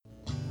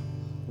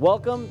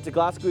Welcome to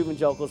Glasgow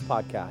Evangelicals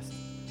Podcast.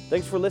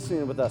 Thanks for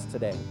listening with us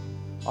today.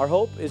 Our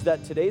hope is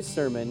that today's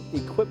sermon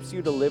equips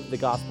you to live the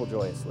gospel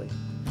joyously.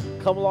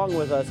 Come along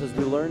with us as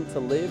we learn to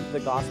live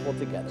the gospel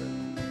together.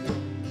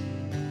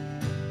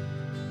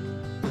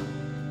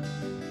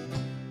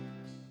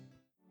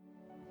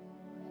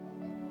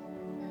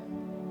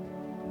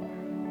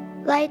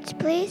 Lights,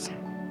 please.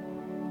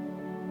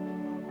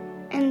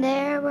 And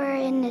there were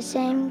in the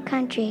same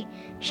country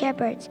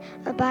shepherds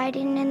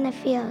abiding in the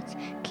fields,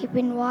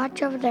 keeping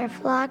watch over their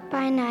flock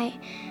by night.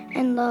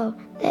 And lo,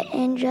 the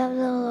angel of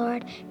the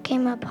Lord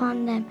came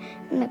upon them,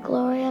 and the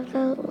glory of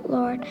the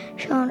Lord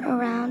shone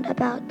around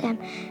about them.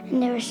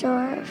 And they were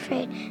sore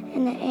afraid.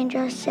 And the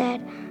angel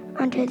said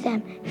unto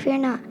them, Fear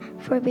not,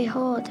 for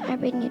behold, I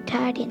bring you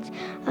tidings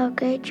of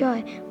great joy,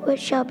 which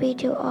shall be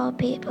to all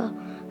people.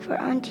 For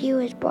unto you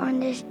is born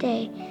this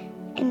day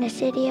in the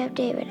city of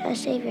David a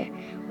Savior,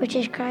 which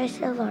is Christ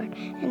the Lord.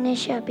 And this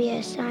shall be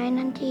a sign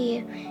unto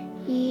you.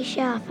 Ye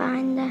shall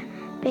find the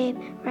babe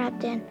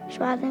wrapped in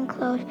swaddling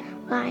clothes,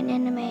 lying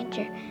in a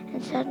manger.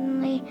 And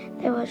suddenly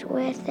there was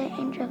with the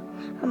angel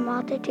a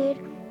multitude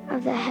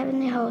of the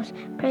heavenly host,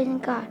 praising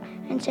God,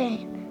 and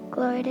saying,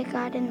 Glory to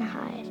God in the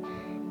highest,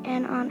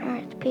 and on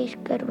earth peace,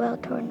 goodwill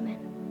toward men.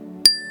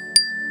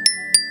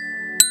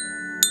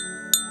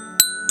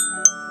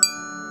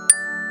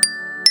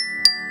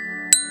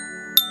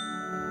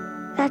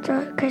 That's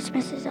what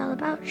Christmas is all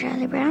about,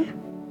 Charlie Brown.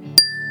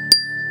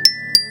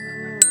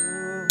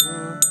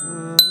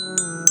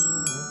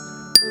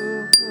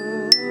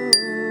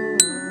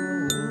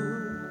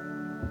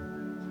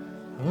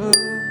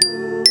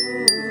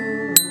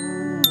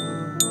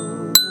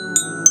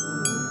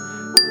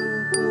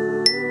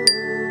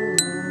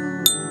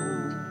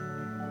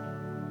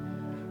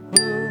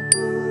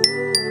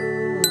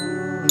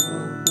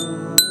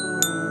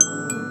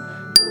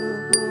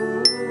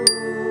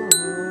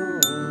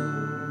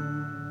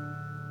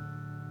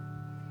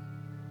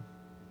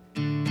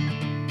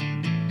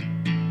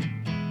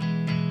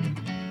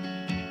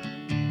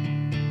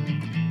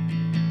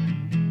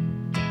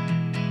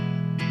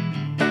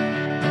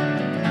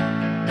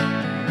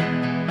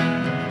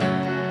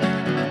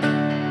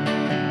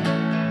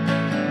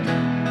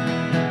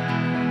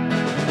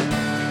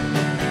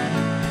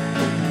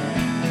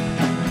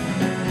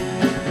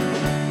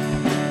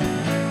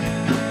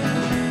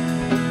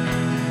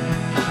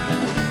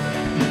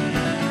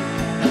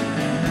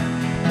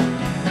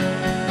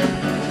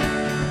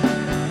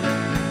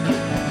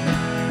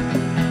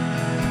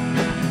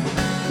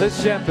 The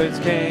shepherds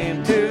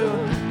came to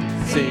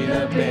see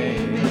the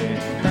baby,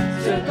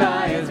 stood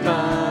by his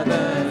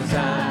mother's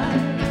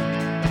side.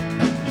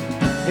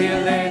 He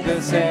laid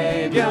the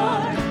Savior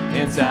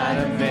inside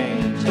a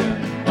manger.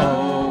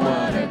 Oh,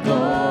 what a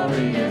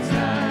glorious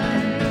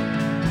night.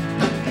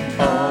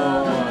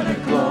 Oh, what a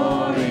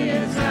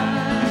glorious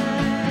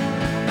night.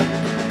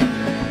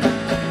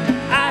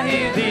 I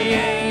hear the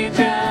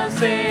angels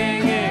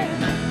singing,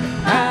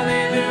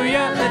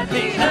 hallelujah, let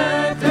the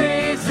earth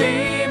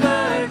receive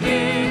a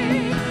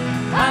king.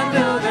 I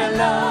know that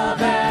love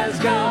has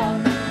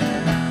come.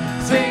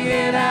 Sing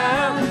it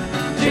out.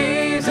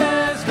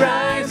 Jesus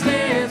Christ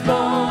is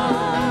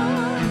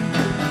born.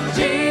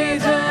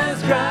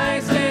 Jesus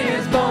Christ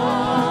is born.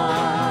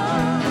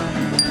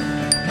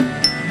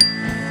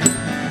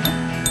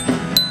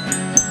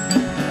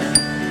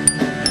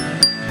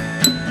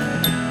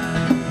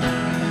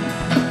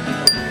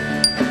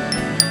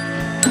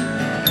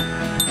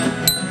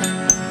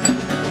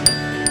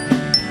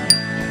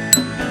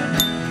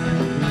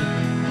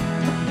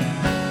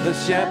 The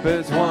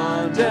shepherds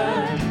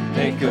wondered,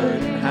 they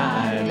couldn't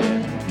hide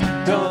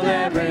it, told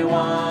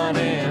everyone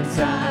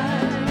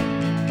inside.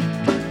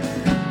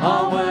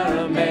 All were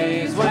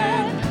amazed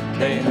when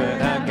they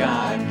heard how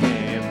God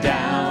came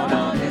down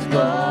on this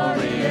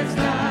glorious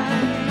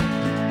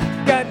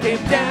night. God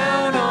came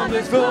down on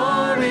this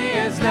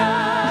glorious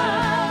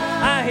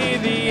night. I hear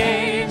the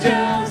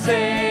angels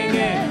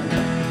singing,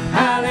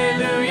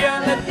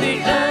 hallelujah, let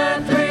the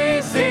earth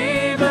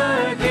receive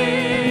a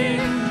king.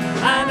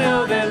 I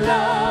know that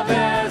love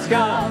has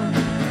come.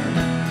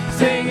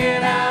 Sing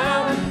it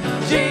out.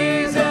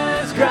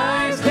 Jesus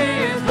Christ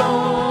is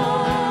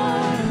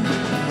born.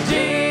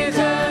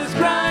 Jesus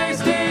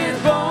Christ is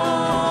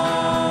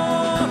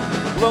born.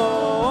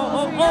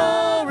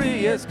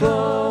 Glorious,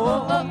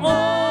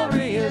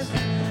 glorious.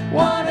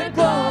 What a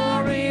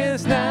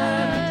glorious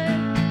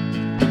night.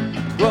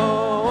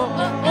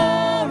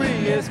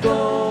 Glorious,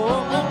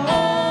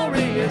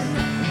 glorious.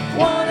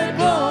 What a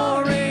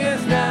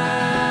glorious night.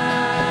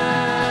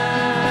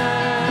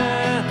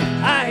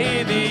 I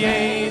hear the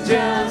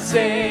angels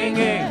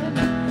singing,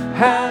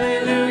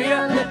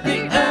 hallelujah, let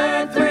the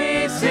earth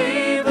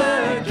receive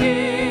a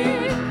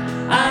king.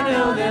 I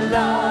know that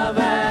love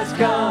has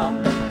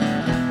come.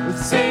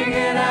 Sing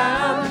it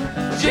out.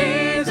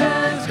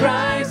 Jesus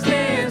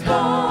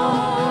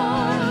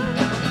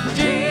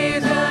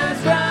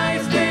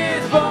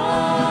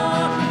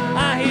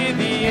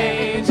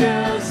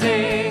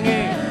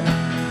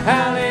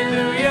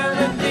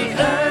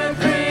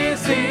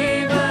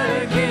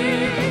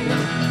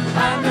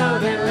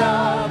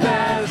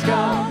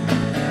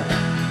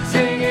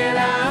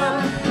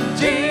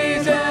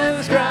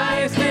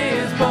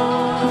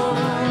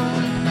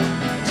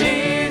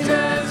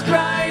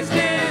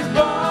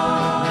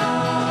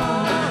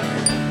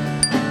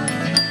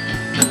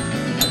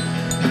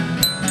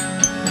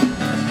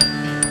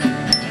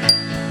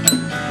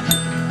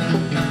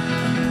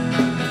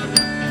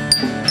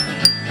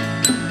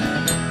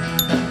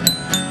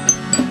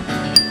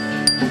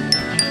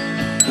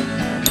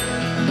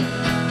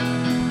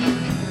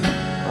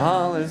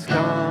is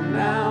calm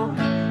now,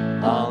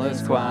 all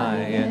is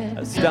quiet,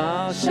 a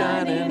star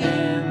shining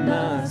in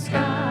the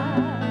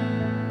sky.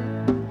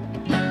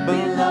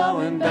 Below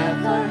in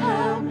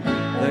Bethlehem,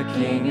 the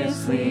King is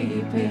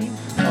sleeping.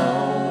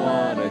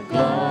 Oh, what a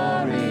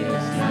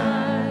glorious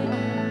night.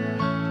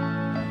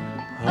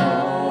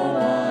 Oh,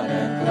 what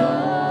a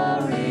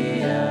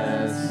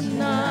glorious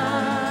night.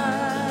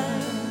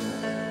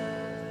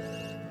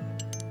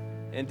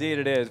 Indeed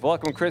it is.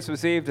 Welcome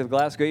Christmas Eve to the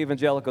Glasgow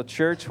Evangelical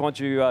Church. Won't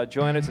you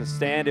join us and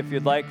stand if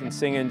you'd like and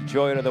sing in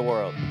Joy to the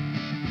World.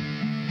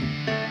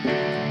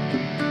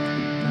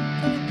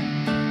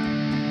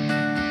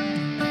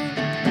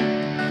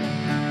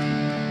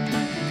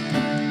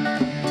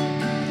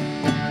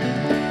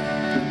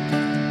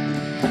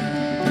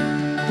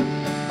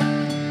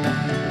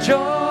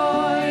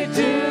 Joy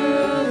to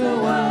the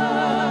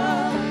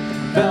world,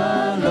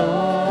 the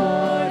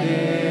Lord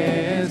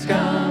is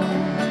come.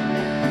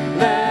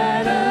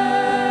 Let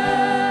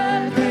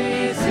earth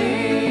receive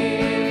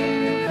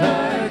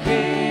her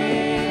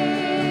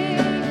King.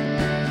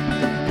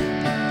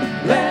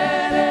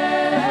 Let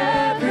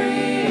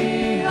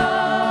every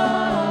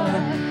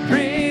heart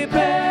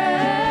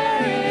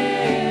prepare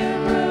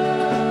Him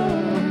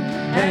room,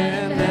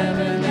 and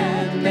heaven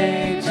and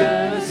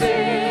nature sing.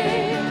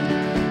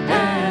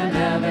 And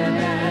heaven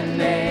and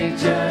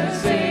nature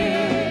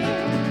sing,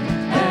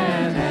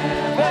 and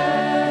heaven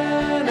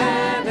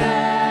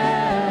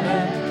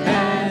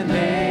and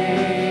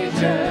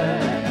nature,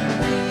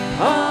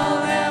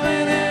 all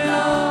heaven and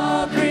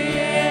all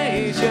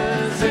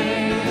creation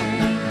sing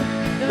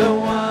the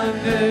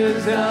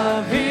wonders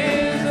of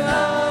His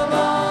love.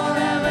 All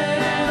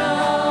heaven and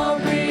all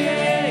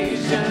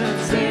creation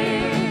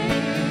sing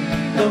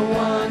the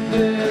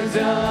wonders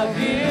of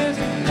His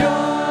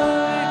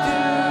joy to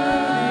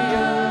the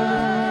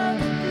earth.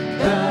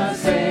 The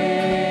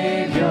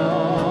Savior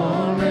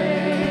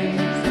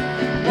reigns.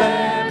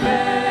 Let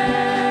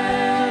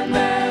men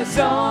their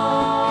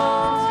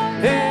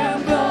songs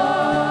employ,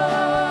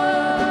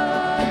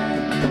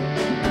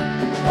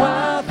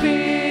 while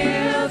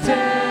fields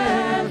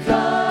and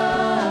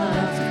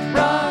floods,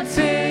 rocks,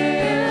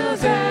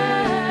 hills,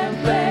 and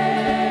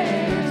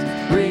plains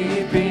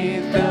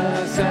repeat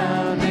the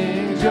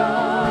sounding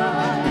joy.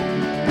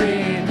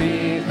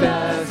 Repeat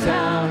the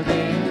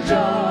sounding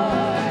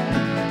joy.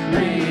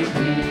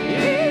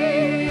 Repeat,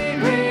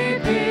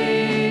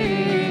 repeat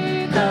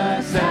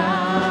the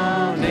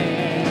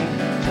sounding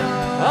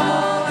joy.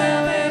 All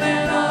heaven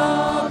and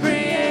all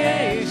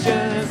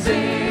creation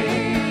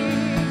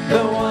sing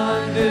the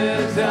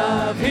wonders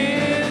of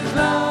His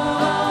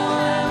love. All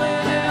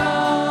heaven and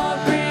all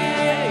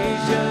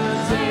creation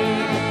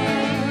sing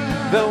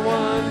the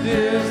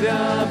wonders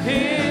of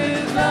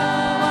His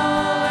love.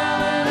 All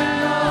heaven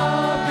and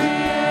all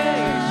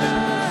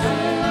creation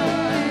sing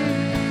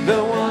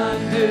the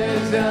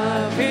wonders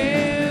of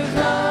His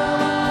love.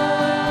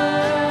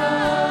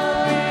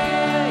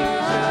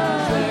 Creation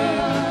sing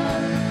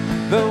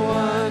the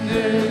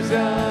wonders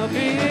of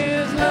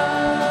His love.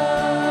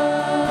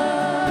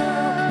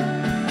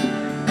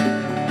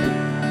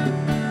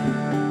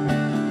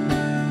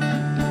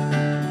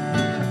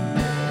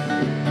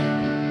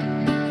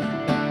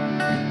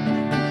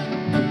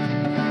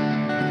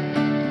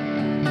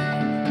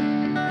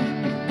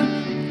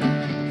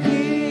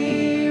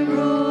 He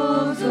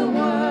rules the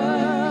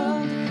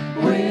world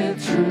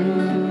with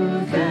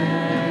truth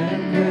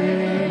and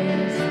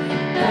grace,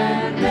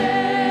 and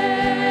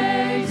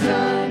makes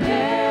the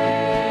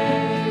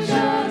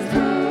nations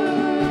prove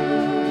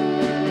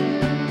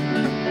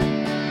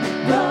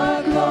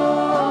the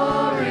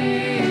glories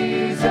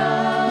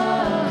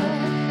of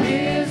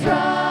His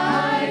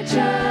righteousness,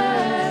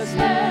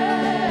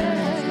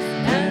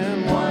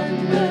 and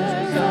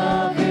wonders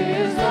of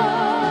His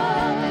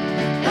love,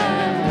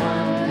 and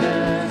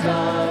wonders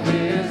of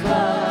His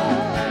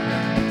love,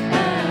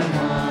 and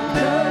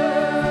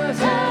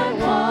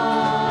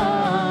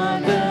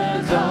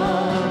wonders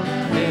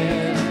of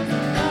His.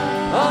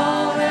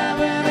 All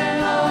heaven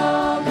and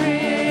all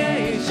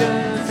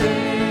creation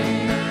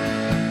sing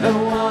the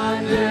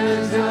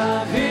wonders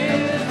of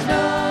His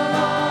love.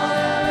 All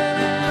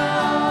heaven and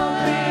all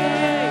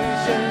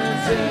creation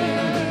sing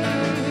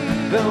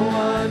the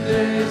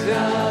wonders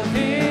of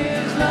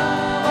His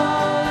love.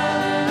 All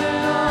heaven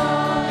and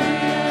all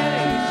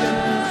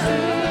creation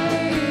sing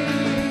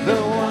the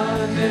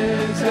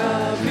wonders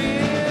of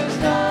His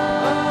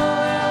love. All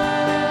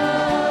heaven and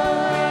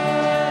all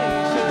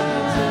creation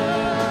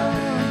sing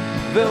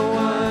the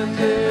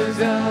wonders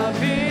of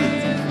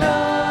His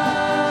love.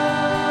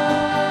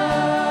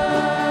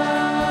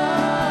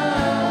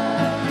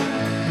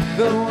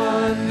 The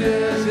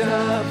wonders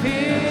of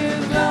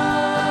His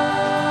love.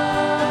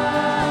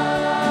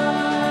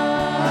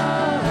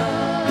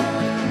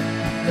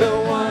 The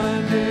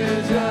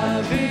wonders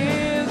of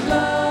His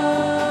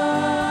love.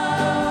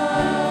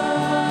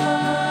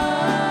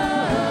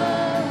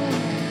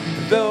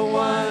 The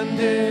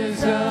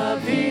wonders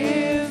of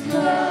His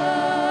love.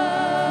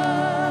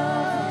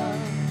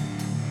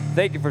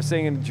 Thank you for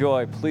singing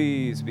Joy.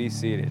 Please be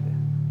seated.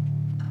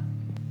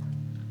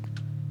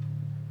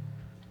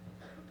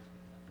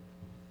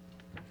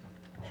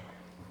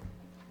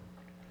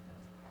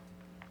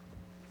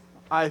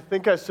 I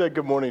think I said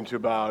good morning to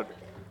about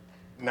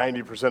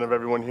 90% of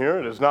everyone here.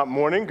 It is not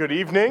morning, good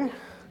evening.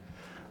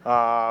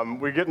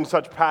 We're getting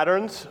such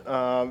patterns.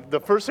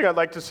 The first thing I'd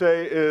like to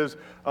say is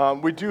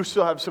we do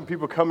still have some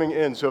people coming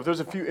in. So if there's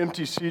a few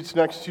empty seats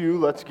next to you,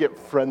 let's get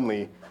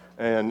friendly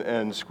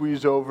and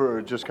squeeze over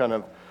or just kind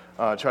of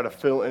try to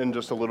fill in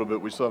just a little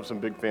bit. We still have some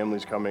big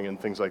families coming and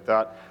things like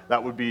that.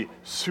 That would be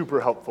super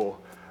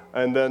helpful.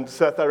 And then,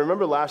 Seth, I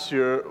remember last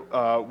year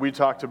we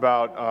talked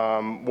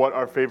about what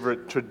our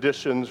favorite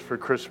traditions for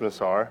Christmas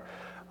are.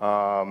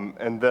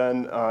 And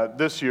then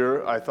this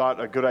year, I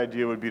thought a good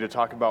idea would be to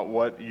talk about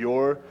what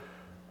your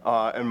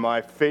and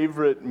my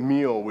favorite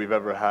meal we've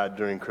ever had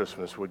during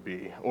Christmas would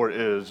be, or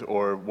is,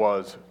 or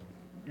was.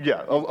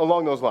 Yeah,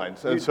 along those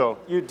lines. And so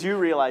you do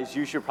realize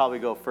you should probably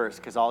go first,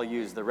 because I'll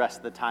use the rest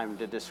of the time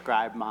to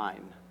describe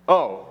mine.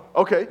 Oh,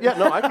 okay. Yeah,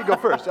 no, I could go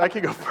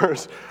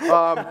first.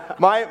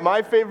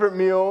 My favorite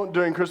meal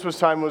during Christmas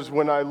time was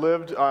when I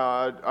lived,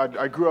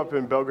 I grew up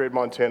in Belgrade,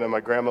 Montana.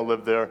 My grandma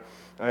lived there.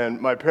 And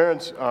my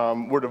parents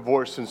were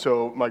divorced, and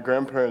so my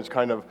grandparents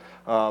kind of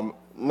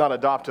not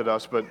adopted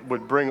us, but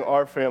would bring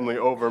our family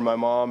over, my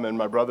mom and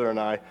my brother and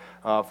I,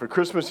 for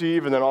Christmas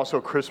Eve and then also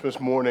Christmas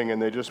morning,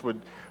 and they just would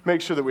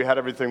make sure that we had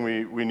everything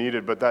we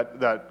needed. But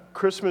that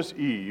Christmas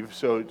Eve,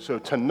 so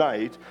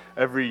tonight,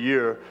 every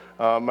year,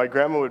 my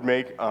grandma would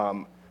make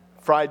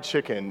fried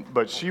chicken,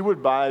 but she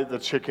would buy the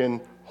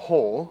chicken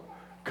whole,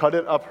 cut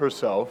it up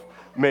herself,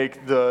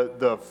 make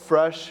the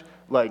fresh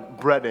like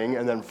breading,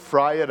 and then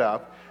fry it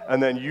up,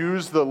 and then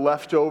use the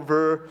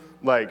leftover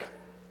like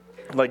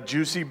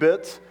juicy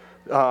bits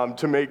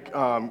to make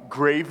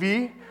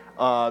gravy,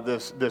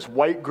 this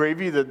white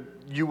gravy that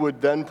you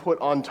would then put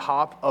on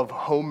top of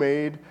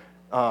homemade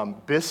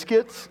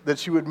biscuits that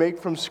she would make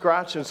from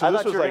scratch. And so I this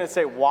thought was you were like, going to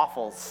say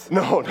waffles.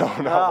 No,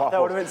 not waffles.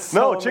 That would have been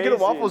so chicken amazing.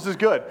 and waffles is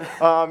good.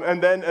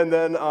 And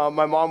then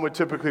my mom would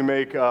typically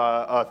make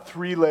a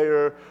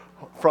 3-layer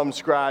from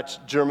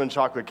scratch German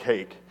chocolate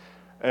cake.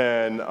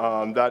 And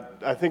that,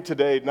 I think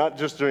today, not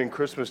just during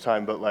Christmas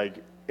time, but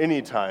like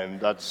any time,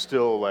 that's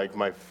still like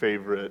my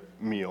favorite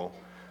meal.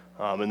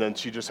 And then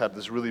she just had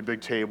this really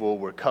big table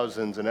where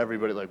cousins and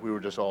everybody, like we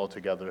were just all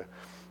together,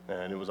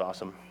 and it was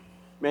awesome.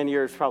 Man,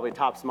 yours probably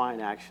tops mine,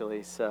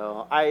 actually.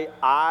 So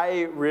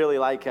I really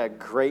like a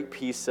great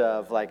piece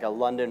of like a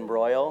London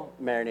broil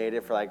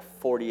marinated for like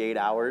 48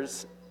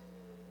 hours.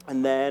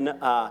 And then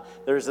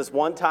there's this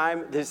one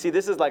time, this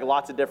is like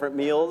lots of different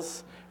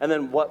meals, and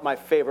then what my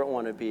favorite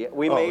one would be.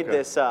 We made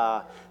this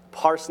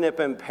parsnip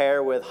and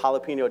pear with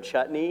jalapeno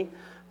chutney.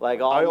 Like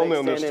all I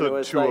only mixed in, and it understood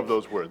was 2 like, of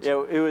those words.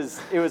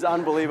 It was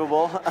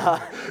unbelievable.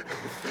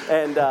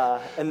 And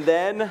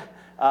then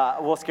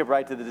we'll skip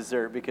right to the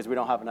dessert because we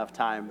don't have enough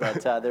time.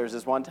 But there was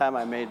this one time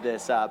I made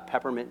this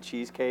peppermint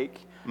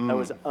cheesecake. That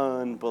was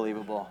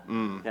unbelievable.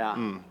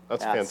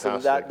 That's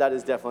fantastic. So that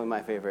is definitely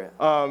my favorite.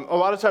 A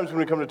lot of times when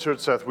we come to church,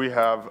 Seth, we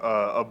have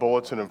a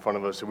bulletin in front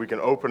of us that we can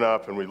open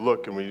up and we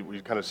look and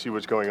we kind of see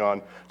what's going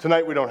on.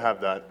 Tonight we don't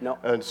have that. No.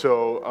 And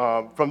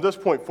so from this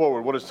point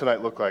forward, what does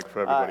tonight look like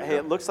for everybody? Hey,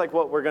 it looks like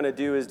what we're going to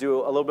do is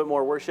do a little bit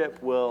more worship.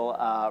 We'll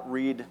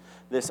read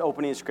this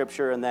opening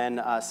scripture, and then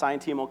sign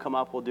team will come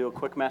up. We'll do a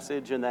quick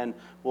message, and then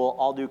we'll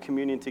all do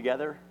communion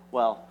together.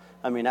 Well,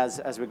 I mean,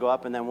 as we go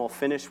up, and then we'll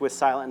finish with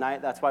Silent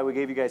Night. That's why we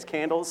gave you guys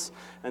candles,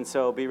 and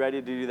so be ready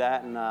to do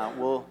that, and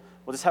we'll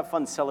just have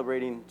fun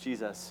celebrating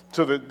Jesus.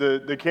 So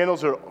the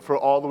candles are for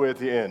all the way at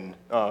the end.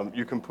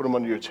 You can put them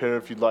under your chair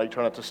if you'd like.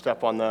 Try not to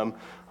step on them,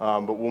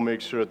 but we'll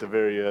make sure at the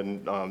very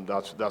end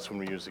that's when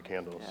we use the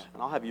candles. Yeah,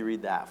 and I'll have you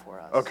read that for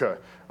us. Okay.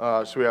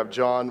 So we have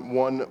John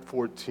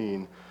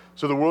 1:14.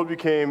 So the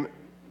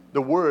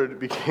Word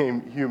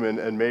became human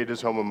and made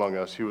his home among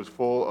us. He was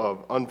full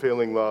of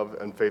unfailing love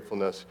and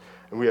faithfulness,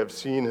 and we have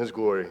seen his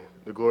glory,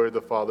 the glory of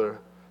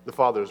the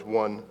Father's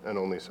one and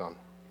only Son.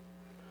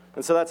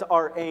 And so that's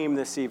our aim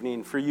this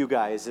evening for you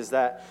guys, is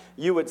that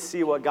you would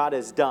see what God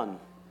has done,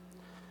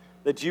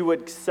 that you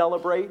would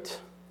celebrate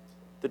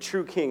the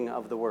true King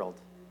of the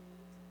world,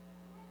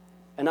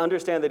 and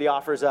understand that he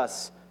offers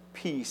us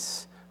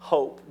peace,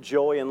 hope,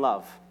 joy, and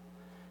love.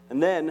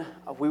 And then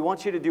we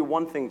want you to do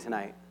one thing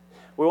tonight.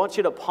 We want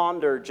you to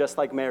ponder just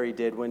like Mary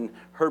did when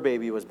her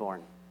baby was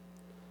born.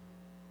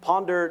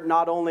 Ponder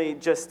not only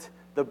just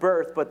the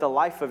birth, but the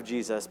life of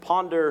Jesus.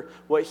 Ponder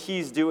what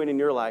he's doing in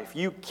your life.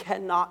 You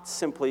cannot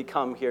simply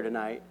come here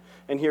tonight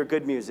and hear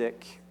good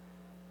music,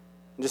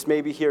 and just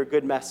maybe hear a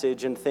good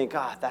message and think,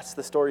 that's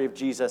the story of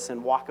Jesus,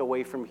 and walk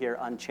away from here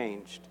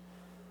unchanged.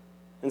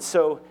 And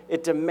so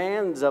it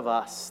demands of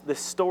us, this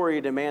story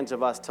demands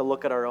of us to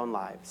look at our own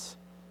lives.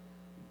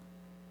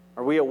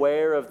 Are we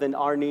aware of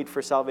our need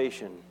for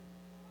salvation?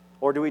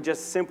 Or do we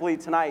just simply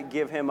tonight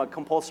give him a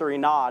compulsory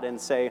nod and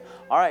say,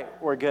 all right,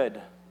 we're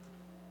good?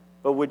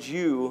 But would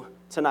you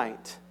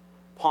tonight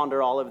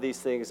ponder all of these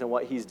things and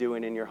what he's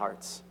doing in your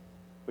hearts?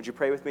 Would you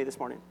pray with me this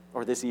morning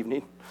or this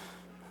evening?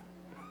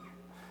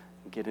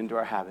 Get into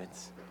our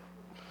habits.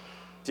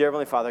 Dear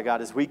Heavenly Father,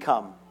 God, as we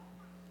come,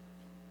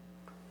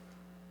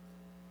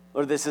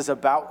 Lord, this is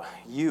about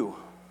you.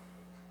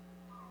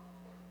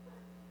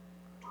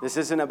 This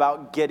isn't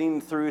about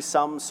getting through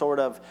some sort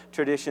of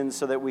tradition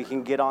so that we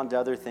can get on to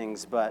other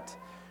things, but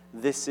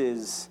this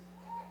is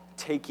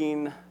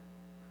taking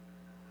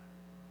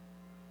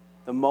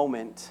the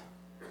moment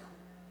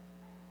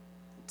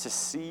to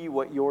see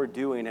what you're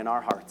doing in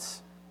our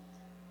hearts.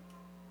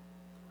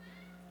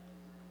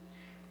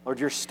 Lord,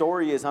 your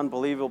story is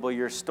unbelievable.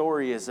 Your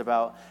story is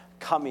about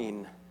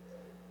coming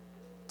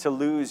to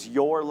lose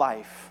your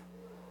life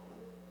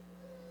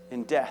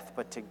in death,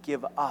 but to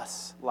give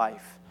us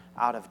life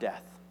out of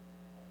death.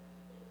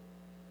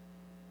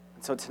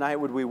 And so tonight,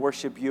 would we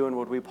worship you, and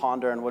would we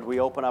ponder, and would we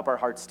open up our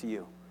hearts to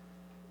you?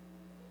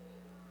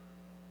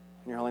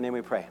 In your holy name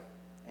we pray.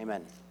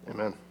 Amen.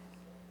 Amen.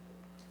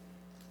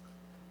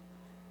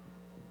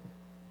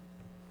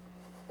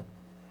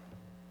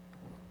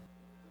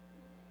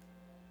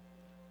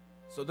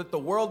 So that the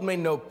world may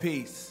know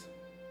peace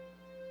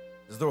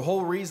is the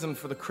whole reason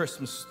for the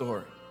Christmas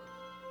story.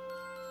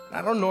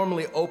 I don't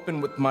normally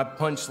open with my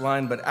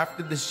punchline, but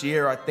after this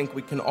year, I think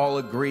we can all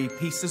agree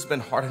peace has been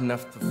hard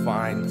enough to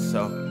find.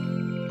 So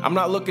I'm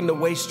not looking to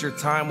waste your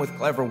time with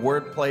clever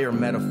wordplay or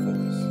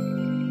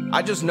metaphors.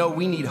 I just know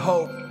we need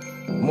hope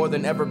more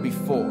than ever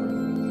before.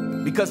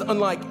 Because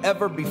unlike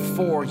ever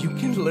before, you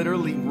can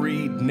literally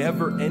read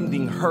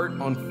never-ending hurt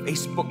on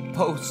Facebook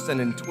posts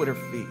and in Twitter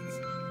feeds.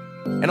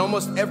 And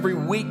almost every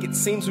week, it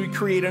seems we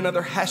create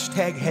another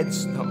hashtag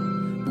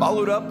headstone,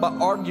 followed up by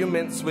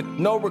arguments with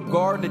no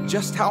regard to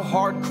just how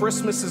hard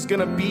Christmas is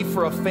gonna be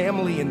for a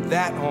family in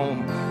that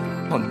home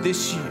on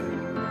this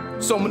year.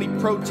 So many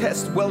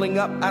protests welling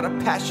up out of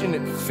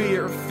passionate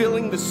fear,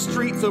 filling the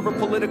streets over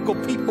political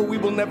people we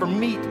will never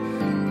meet.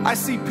 I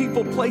see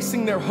people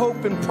placing their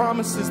hope in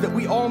promises that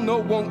we all know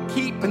won't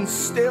keep, and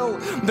still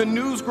the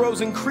news grows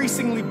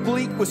increasingly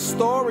bleak with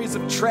stories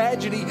of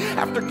tragedy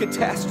after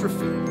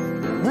catastrophe.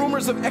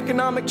 Rumors of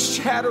economic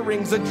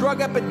shatterings, a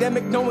drug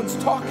epidemic no one's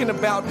talking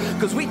about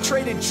because we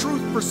traded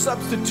truth for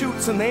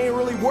substitutes and they ain't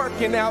really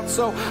working out.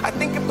 So I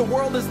think if the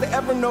world is to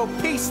ever know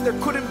peace, there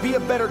couldn't be a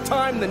better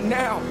time than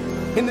now.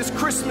 In this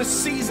Christmas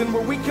season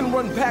where we can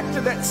run back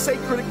to that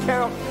sacred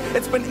account,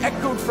 it's been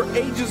echoed for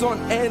ages on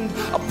end,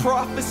 a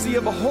prophecy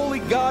of a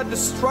holy God to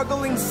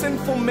struggling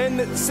sinful men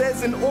that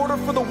says in order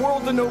for the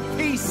world to know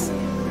peace,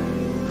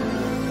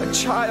 a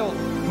child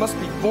must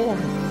be born.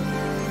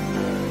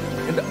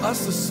 And to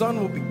us a son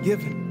will be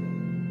given.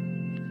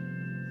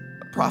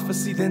 The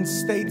prophecy then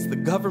states the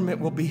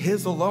government will be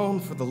his alone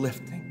for the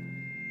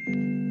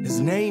lifting. His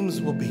names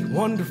will be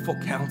Wonderful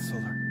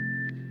Counselor,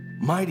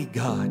 Mighty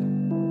God,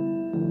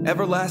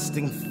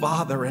 Everlasting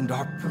Father, and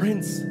our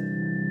Prince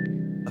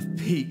of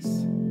Peace.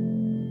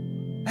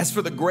 As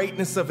for the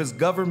greatness of his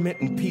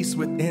government and peace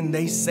within,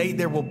 they say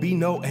there will be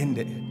no end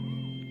to it.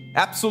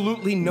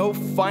 Absolutely no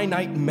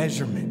finite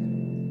measurement.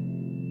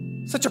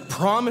 Such a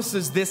promise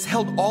as this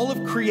held all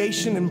of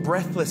creation in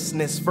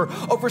breathlessness for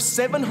over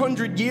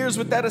 700 years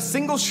without a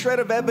single shred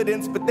of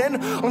evidence. But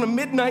then on a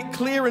midnight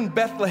clear in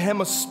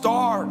Bethlehem, a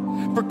star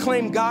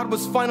proclaimed God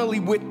was finally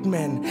with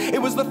men. It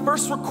was the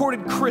first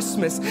recorded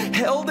Christmas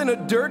held in a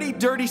dirty,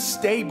 dirty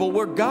stable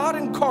where God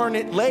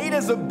incarnate laid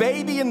as a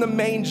baby in the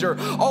manger.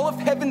 All of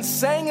heaven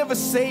sang of a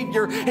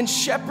Savior, and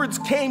shepherds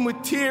came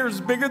with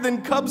tears bigger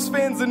than Cubs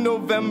fans in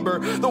November.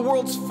 The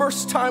world's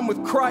first time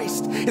with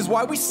Christ is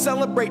why we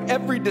celebrate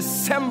every December.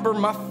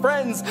 My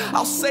friends,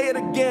 I'll say it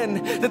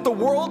again, that the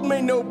world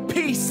may know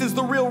peace is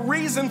the real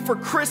reason for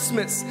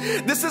Christmas.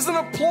 This isn't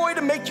a ploy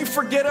to make you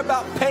forget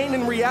about pain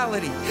and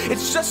reality.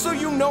 It's just so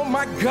you know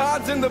my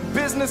God's in the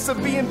business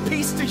of being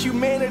peace to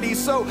humanity.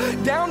 So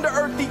down to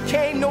earth he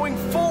came, knowing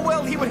full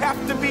well he would have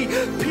to be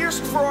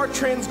pierced for our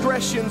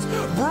transgressions,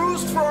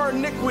 bruised for our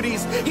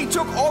iniquities. He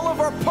took all of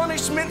our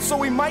punishment so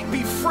we might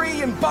be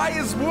free, and by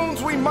his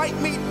wounds we might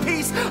meet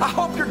peace. I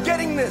hope you're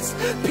getting this.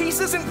 Peace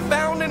isn't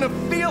found in a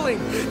feeling.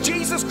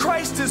 Jesus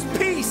Christ is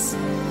peace.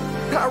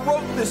 And I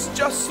wrote this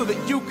just so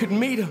that you could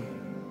meet him.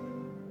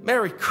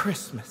 Merry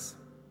Christmas.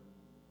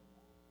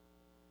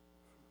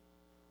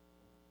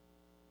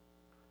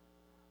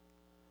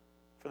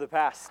 For the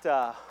past,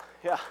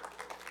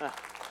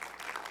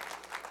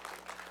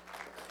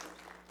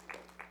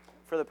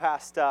 For the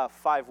past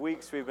 5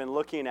 weeks, we've been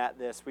looking at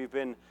this. We've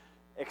been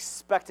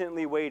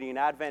expectantly waiting.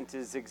 Advent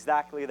is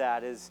exactly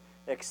that, is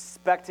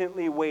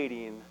expectantly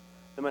waiting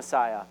the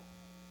Messiah.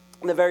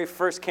 And the very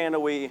first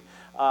candle we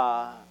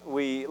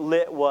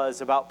lit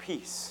was about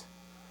peace.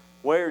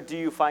 Where do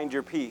you find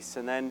your peace?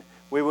 And then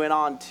we went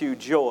on to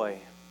joy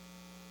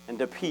and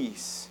to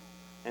peace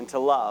and to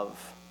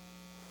love.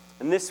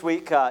 And this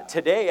week,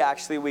 today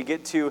actually, we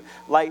get to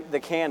light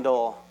the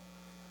candle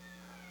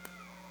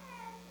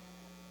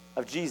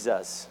of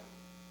Jesus.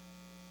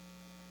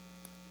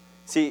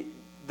 See,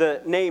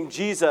 the name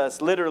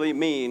Jesus literally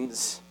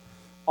means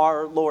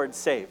our Lord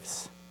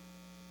saves.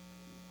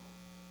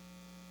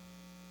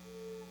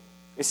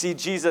 You see,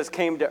 Jesus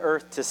came to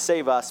earth to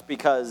save us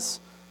because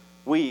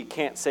we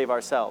can't save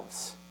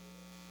ourselves.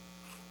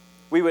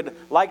 We would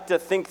like to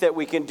think that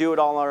we can do it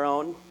all on our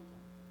own,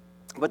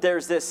 but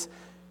there's this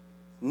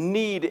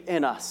need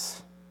in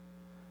us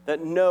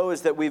that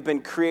knows that we've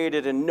been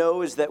created and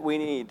knows that we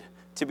need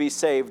to be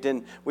saved.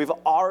 And we've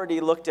already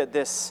looked at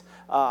this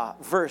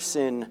verse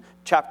in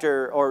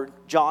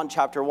John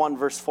chapter 1,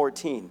 verse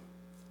 14.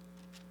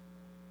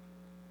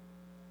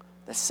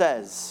 That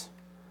says,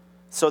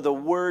 "So the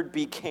Word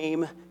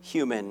became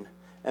human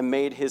and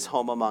made his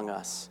home among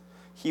us.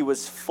 He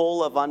was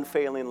full of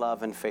unfailing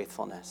love and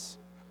faithfulness.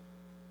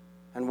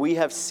 And we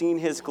have seen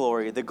his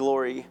glory, the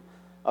glory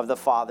of the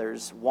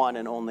Father's one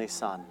and only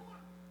Son."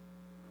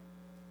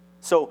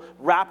 So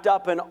wrapped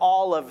up in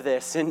all of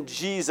this, in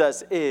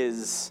Jesus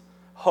is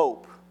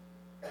hope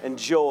and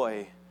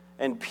joy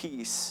and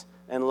peace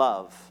and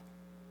love.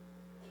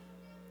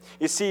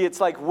 You see, it's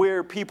like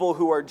we're people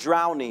who are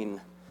drowning.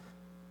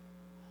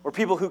 We're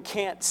people who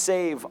can't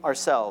save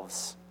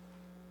ourselves.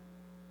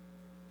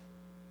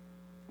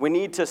 We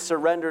need to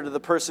surrender to the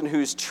person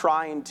who's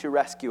trying to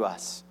rescue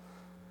us.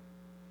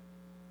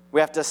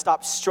 We have to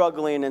stop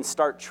struggling and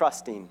start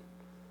trusting.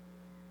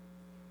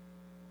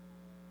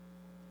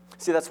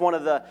 See, that's one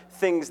of the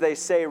things they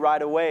say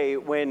right away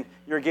when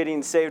you're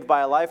getting saved by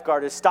a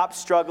lifeguard is stop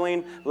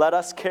struggling, let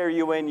us carry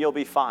you in, you'll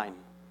be fine.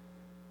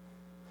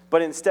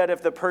 But instead,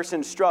 if the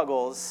person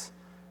struggles,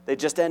 they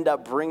just end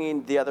up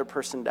bringing the other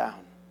person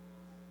down.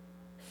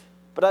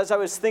 But as I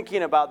was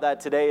thinking about that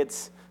today,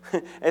 it's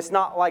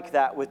not like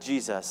that with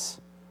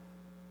Jesus.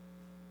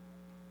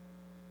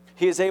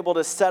 He is able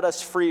to set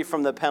us free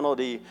from the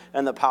penalty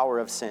and the power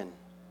of sin.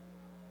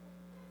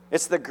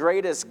 It's the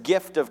greatest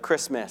gift of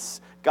Christmas,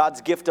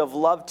 God's gift of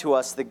love to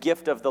us, the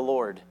gift of the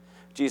Lord,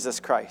 Jesus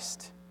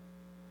Christ.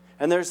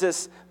 And there's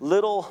this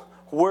little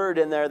word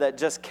in there that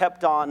just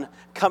kept on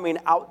coming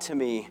out to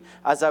me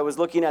as I was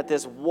looking at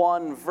this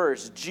one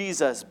verse,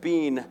 Jesus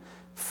being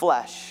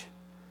flesh.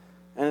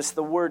 And it's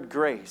the word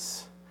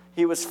grace.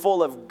 He was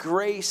full of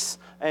grace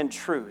and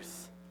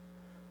truth.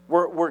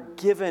 We're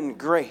given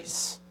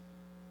grace.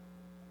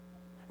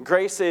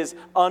 Grace is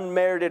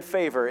unmerited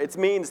favor. It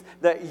means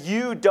that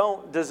you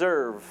don't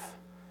deserve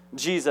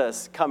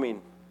Jesus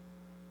coming.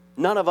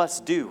 None of us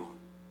do.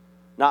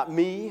 Not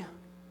me,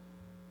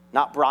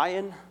 not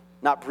Brian,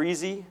 not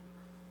Breezy.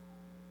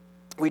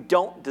 We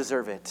don't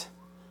deserve it,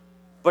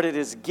 but it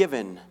is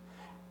given.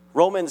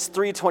 Romans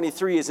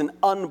 3:23 is an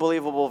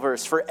unbelievable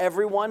verse. For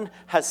everyone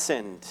has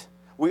sinned.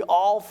 We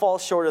all fall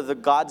short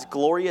of God's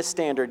glorious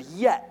standard,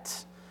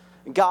 yet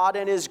God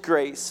in his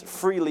grace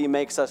freely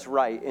makes us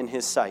right in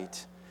his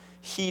sight.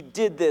 He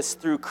did this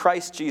through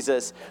Christ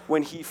Jesus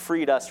when he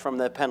freed us from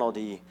the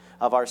penalty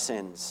of our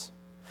sins.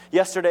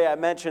 Yesterday I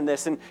mentioned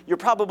this, and you're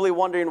probably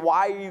wondering,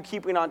 why are you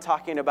keeping on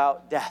talking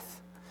about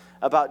death,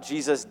 about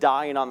Jesus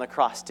dying on the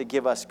cross to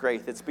give us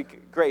grace? It's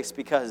grace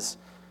because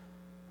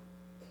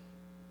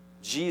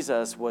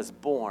Jesus was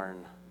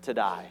born to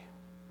die.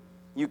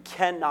 You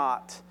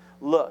cannot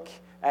look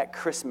at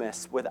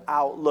Christmas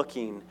without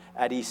looking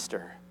at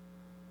Easter.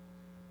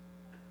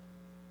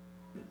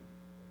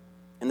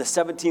 In the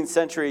 17th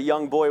century, a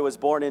young boy was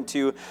born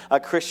into a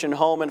Christian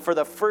home, and for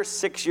the first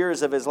 6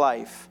 years of his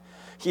life,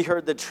 he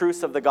heard the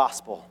truths of the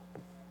gospel.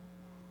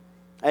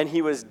 And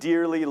he was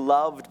dearly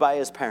loved by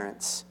his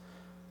parents.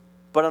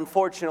 But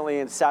unfortunately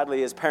and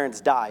sadly, his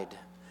parents died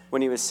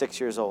when he was 6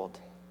 years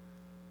old.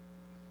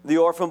 The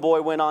orphan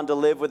boy went on to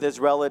live with his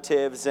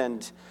relatives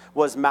and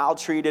was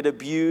maltreated,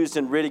 abused,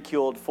 and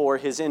ridiculed for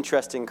his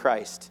interest in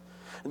Christ.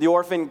 The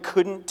orphan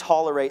couldn't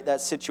tolerate that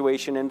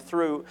situation,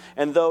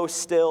 and though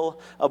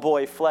still a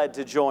boy, fled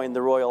to join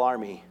the Royal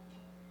Army,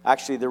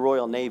 actually the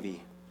Royal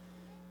Navy.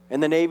 In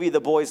the Navy, the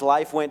boy's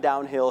life went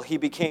downhill. He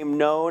became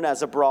known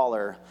as a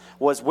brawler,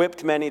 was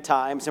whipped many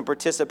times, and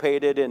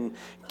participated in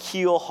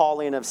keel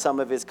hauling of some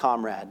of his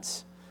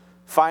comrades.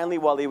 Finally,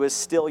 while he was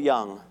still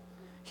young,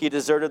 he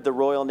deserted the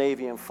Royal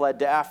Navy and fled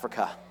to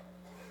Africa,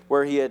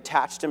 where he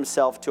attached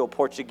himself to a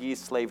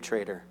Portuguese slave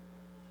trader.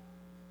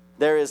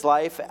 There his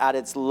life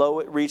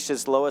reached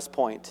its lowest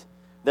point.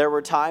 There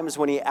were times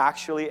when he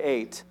actually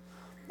ate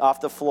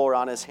off the floor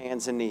on his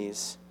hands and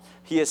knees.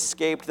 He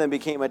escaped, then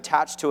became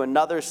attached to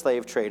another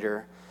slave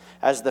trader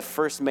as the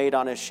first mate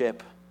on his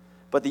ship.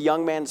 But the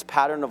young man's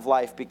pattern of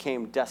life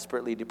became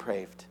desperately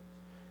depraved.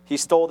 He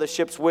stole the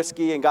ship's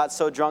whiskey and got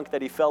so drunk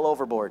that he fell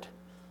overboard.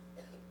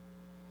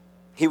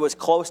 He was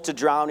close to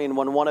drowning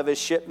when one of his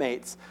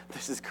shipmates,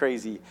 this is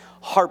crazy,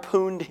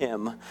 harpooned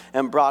him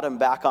and brought him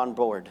back on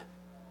board.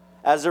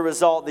 As a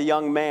result, the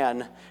young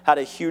man had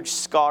a huge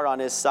scar on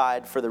his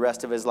side for the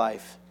rest of his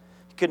life.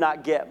 He could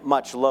not get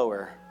much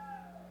lower.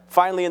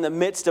 Finally, in the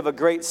midst of a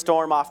great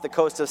storm off the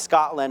coast of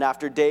Scotland,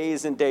 after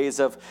days and days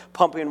of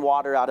pumping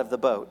water out of the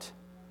boat,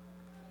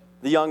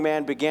 the young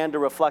man began to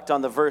reflect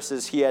on the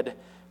verses he had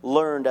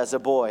learned as a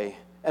boy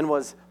and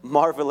was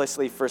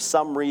marvelously, for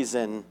some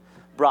reason,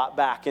 brought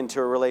back into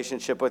a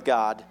relationship with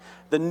God.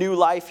 The new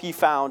life he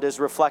found is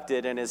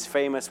reflected in his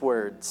famous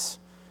words,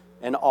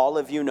 and all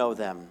of you know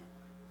them.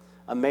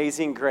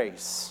 Amazing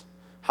grace,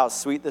 how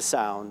sweet the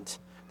sound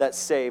that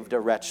saved a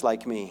wretch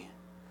like me.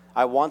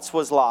 I once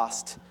was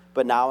lost,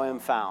 but now I am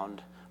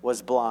found,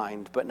 was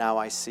blind, but now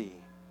I see.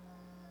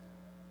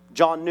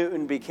 John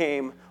Newton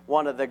became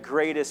one of the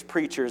greatest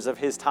preachers of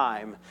his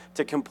time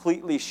to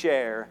completely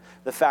share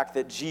the fact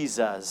that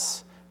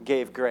Jesus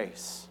gave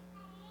grace.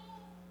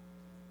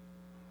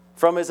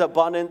 From his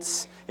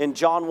abundance, in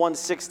John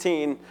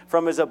 1:16,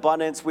 from his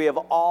abundance we have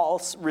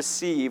all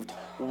received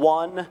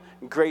one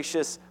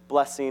gracious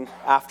blessing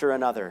after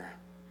another.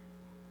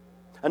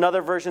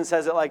 Another version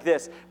says it like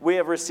this: we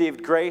have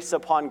received grace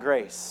upon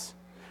grace.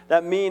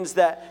 That means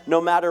that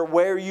no matter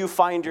where you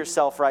find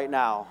yourself right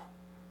now,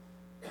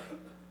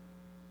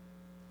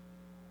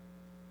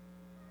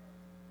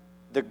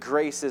 the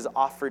grace is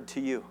offered to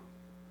you.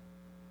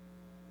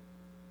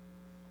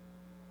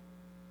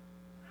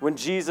 When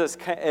Jesus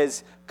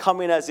is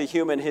coming as a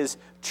human, his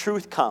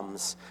truth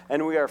comes,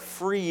 and we are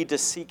free to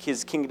seek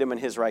his kingdom and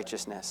his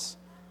righteousness.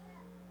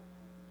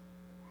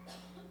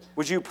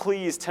 Would you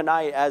please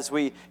tonight, as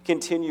we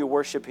continue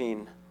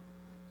worshiping,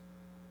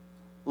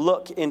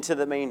 look into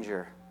the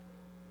manger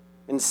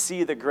and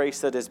see the grace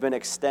that has been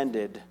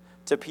extended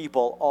to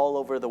people all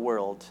over the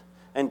world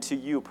and to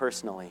you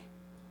personally.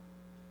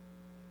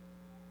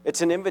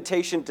 It's an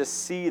invitation to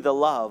see the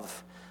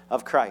love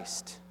of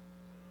Christ.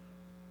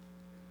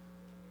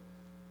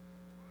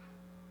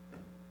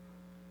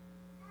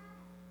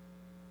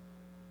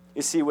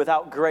 You see,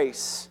 without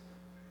grace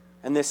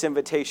and this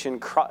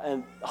invitation,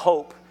 and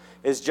hope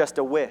is just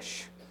a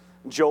wish.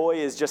 Joy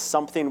is just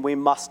something we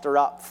muster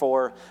up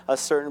for a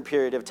certain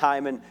period of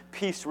time, and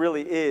peace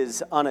really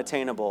is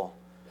unattainable.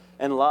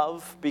 And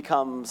love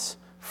becomes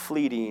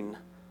fleeting,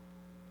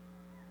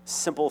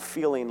 simple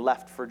feeling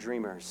left for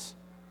dreamers.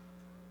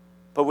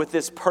 But with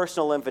this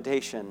personal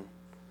invitation,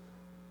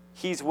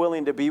 he's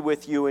willing to be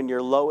with you in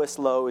your lowest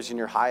lows and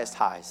your highest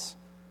highs.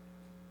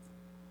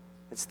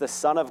 It's the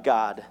Son of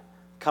God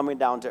coming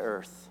down to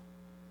earth.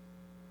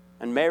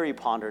 And Mary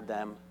pondered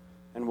them,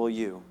 and will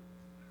you?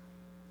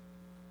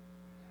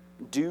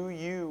 Do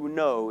you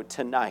know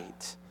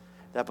tonight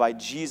that by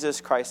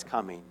Jesus Christ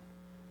coming,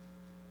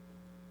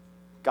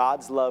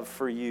 God's love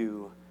for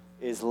you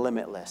is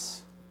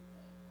limitless,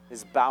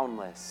 is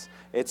boundless.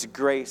 It's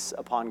grace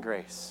upon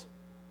grace.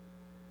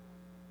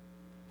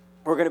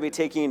 We're going to be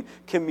taking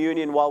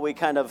communion while we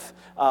kind of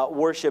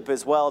worship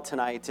as well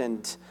tonight.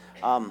 And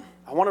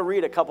I want to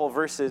read a couple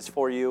verses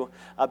for you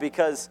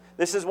because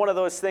this is one of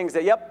those things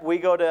that, we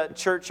go to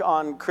church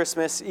on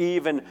Christmas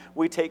Eve and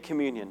we take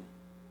communion.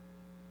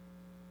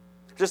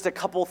 Just a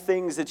couple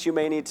things that you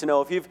may need to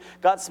know. If you've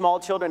got small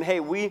children, hey,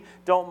 we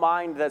don't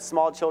mind that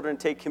small children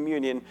take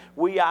communion.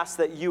 We ask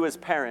that you as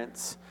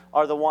parents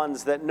are the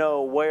ones that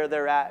know where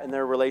they're at in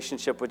their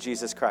relationship with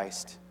Jesus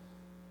Christ.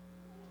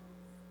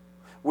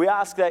 We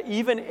ask that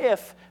even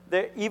if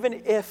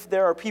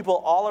there are people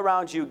all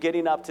around you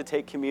getting up to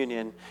take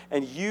communion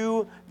and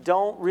you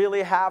don't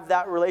really have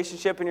that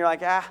relationship and you're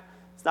like,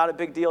 it's not a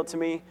big deal to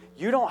me,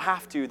 you don't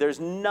have to.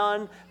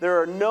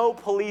 There are no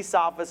police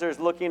officers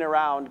looking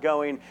around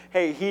going,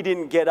 hey, he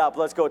didn't get up,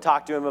 let's go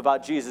talk to him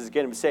about Jesus,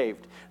 get him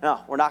saved. No,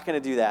 we're not going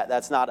to do that.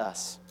 That's not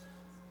us.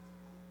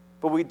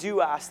 But we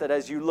do ask that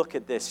as you look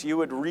at this, you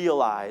would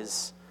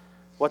realize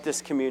what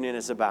this communion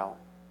is about.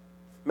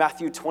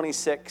 Matthew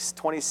 26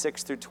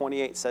 through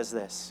 28 says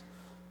this.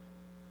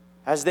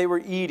 As they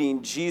were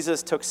eating,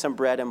 Jesus took some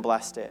bread and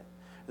blessed it.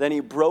 Then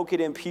he broke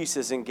it in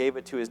pieces and gave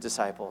it to his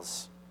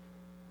disciples,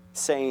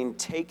 saying,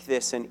 take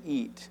this and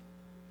eat,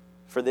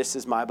 for this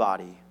is my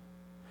body.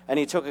 And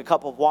he took a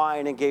cup of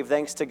wine and gave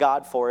thanks to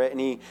God for it,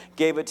 and he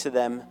gave it to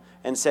them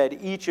and said,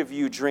 each of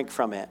you drink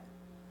from it,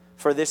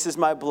 for this is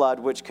my blood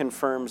which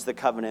confirms the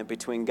covenant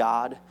between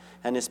God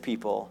and his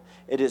people.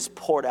 It is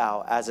poured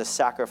out as a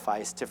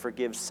sacrifice to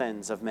forgive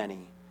sins of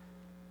many.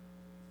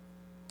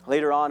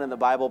 Later on in the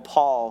Bible,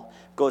 Paul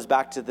goes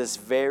back to this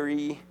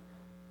very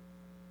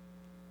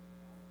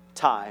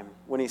time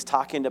when he's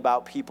talking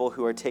about people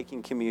who are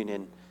taking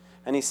communion.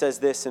 And he says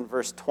this in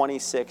verse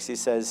 26, he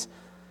says,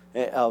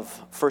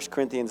 of 1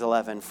 Corinthians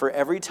 11, for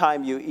every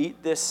time you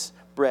eat this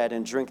bread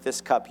and drink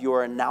this cup, you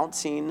are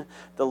announcing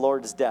the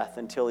Lord's death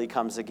until he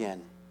comes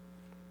again.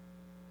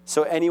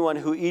 So anyone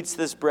who eats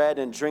this bread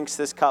and drinks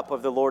this cup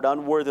of the Lord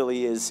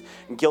unworthily is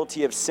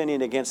guilty of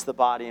sinning against the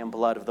body and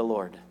blood of the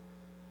Lord.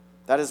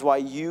 That is why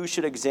you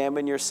should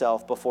examine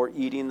yourself before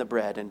eating the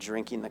bread and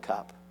drinking the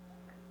cup.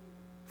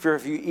 For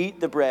if you eat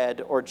the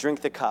bread or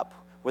drink the cup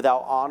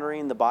without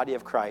honoring the body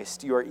of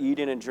Christ, you are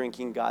eating and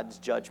drinking God's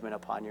judgment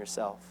upon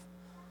yourself.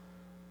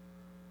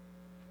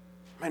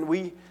 And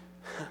we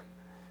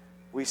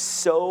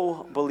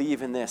so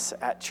believe in this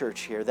at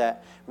church here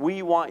that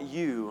we want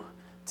you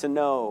to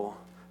know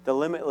the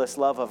limitless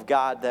love of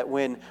God, that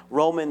when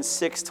Romans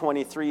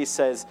 6:23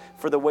 says,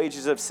 for the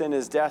wages of sin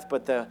is death,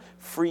 but the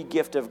free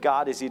gift of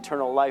God is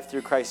eternal life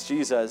through Christ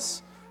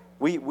Jesus,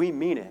 we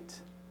mean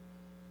it.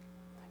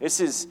 This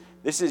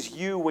is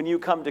you when you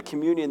come to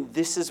communion.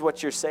 This is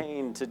what you're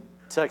saying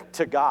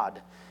to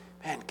God.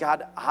 Man,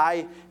 God,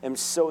 I am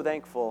so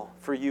thankful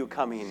for you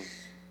coming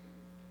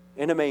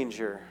in a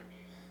manger,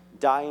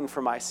 dying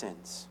for my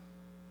sins.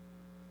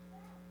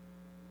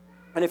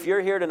 And if you're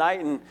here tonight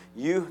and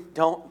you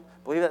don't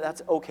believe that,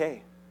 that's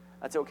okay.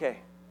 That's okay.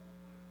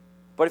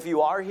 But if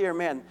you are here,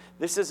 man,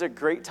 this is a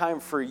great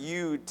time for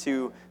you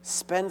to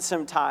spend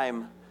some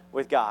time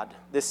with God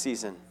this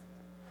season.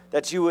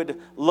 that you would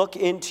look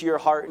into your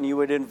heart and you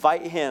would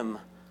invite him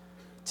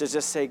to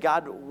just say,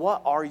 God,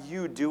 what are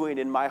you doing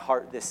in my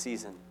heart this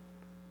season?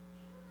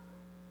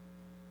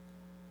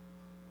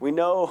 We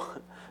know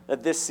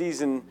that this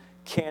season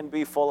can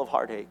be full of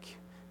heartache.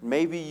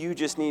 Maybe you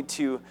just need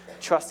to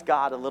trust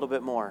God a little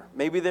bit more.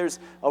 Maybe there's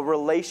a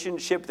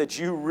relationship that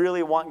you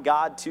really want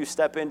God to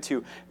step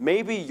into.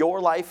 Maybe your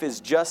life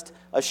is just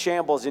a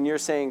shambles and you're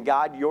saying,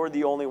 God, you're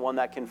the only one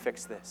that can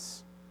fix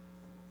this.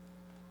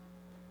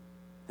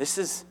 This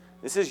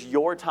is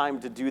your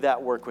time to do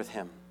that work with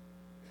him.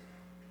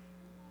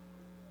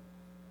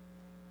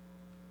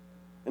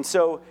 And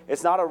so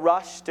it's not a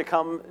rush to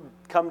come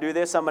do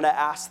this. I'm going to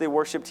ask the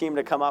worship team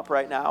to come up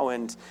right now,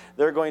 and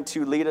they're going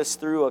to lead us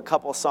through a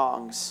couple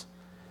songs.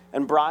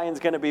 And Brian's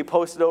going to be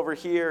posted over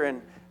here,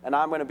 and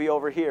I'm going to be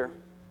over here.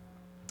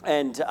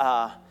 And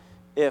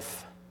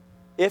if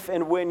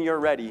and when you're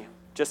ready,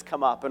 just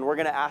come up. And we're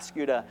going to ask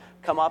you to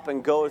come up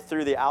and go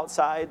through the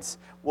outsides.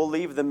 We'll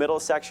leave the middle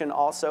section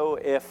also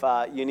if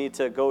you need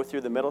to go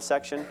through the middle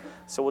section.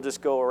 So we'll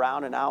just go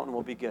around and out, and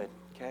we'll be good,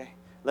 okay?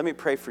 Let me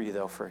pray for you,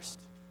 though, first.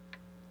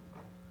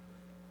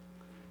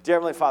 Dear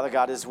Heavenly Father,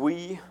 God, as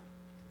we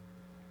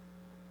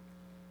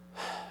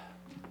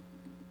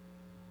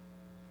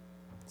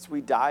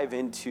dive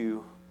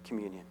into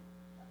communion,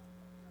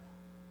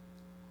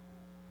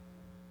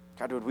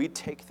 God, would we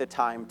take the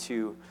time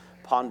to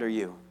ponder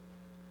you?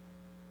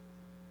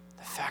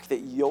 The fact that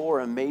your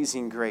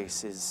amazing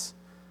grace is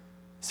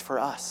for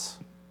us.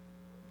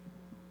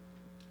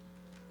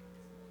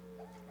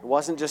 It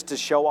wasn't just to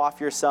show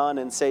off your son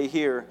and say,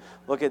 here,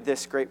 look at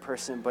this great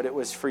person, but it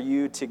was for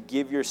you to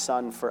give your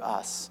son for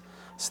us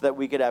so that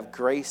we could have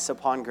grace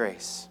upon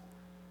grace.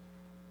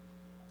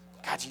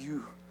 God,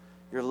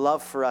 your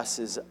love for us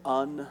is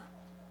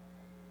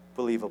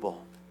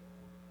unbelievable.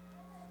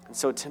 And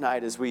so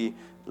tonight as we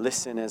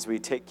listen, as we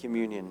take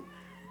communion,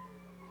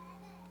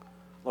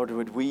 Lord,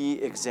 would we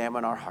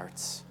examine our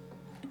hearts?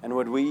 And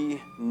would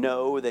we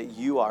know that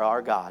you are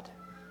our God?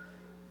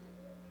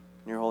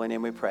 In your holy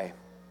name we pray.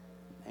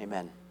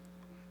 Amen.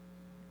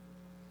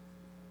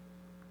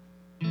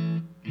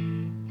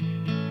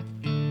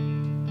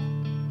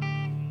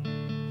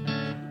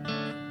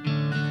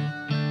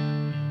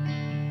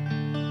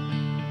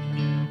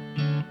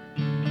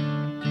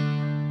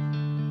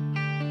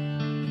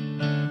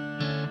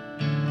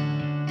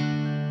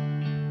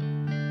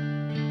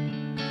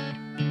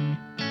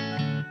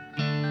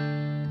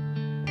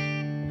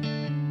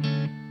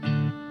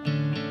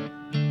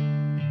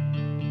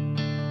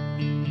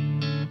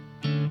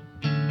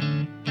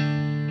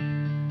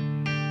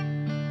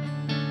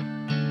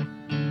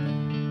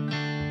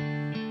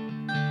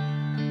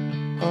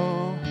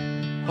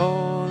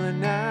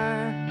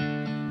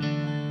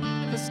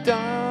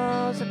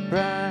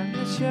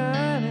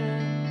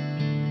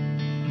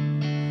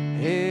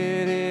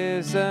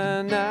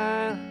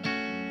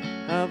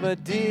 A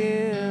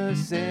dear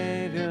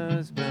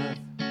Savior's birth.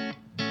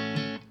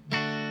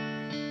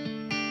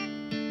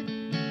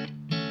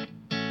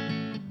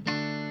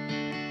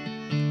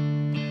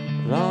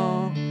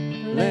 Long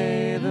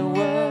lay the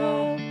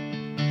world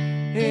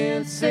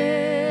in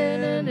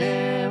sin and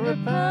error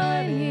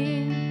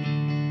pining,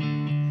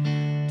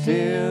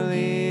 till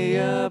he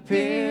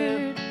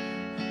appeared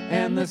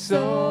and the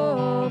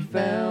soul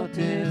felt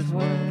his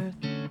worth.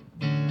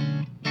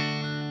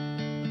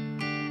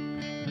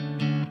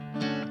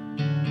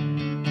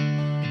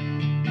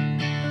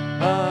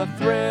 A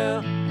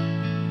thrill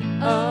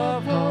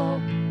of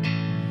hope,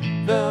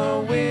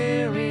 the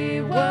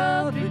weary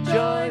world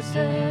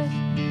rejoices,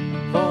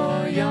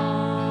 for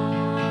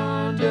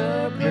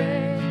yonder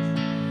breaks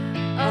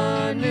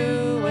a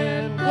new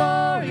and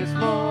glorious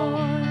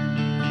morn.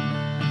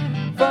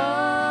 Fall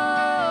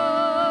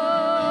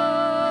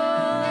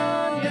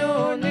on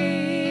your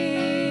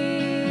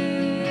knees,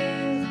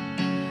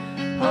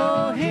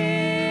 oh,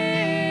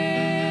 hear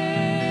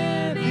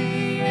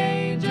the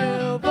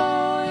angel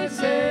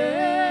voices.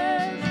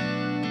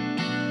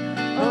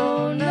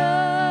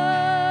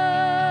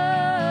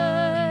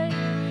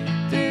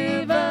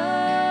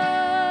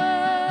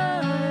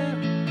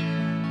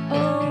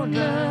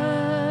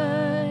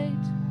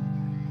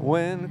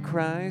 When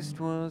Christ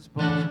was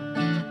born,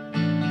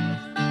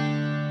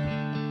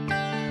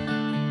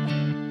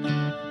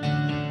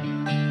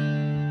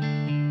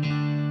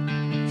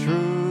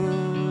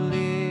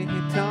 truly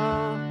he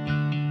taught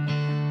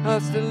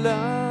us to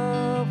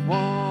love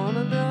one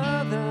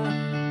another.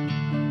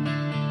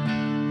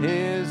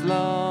 His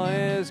law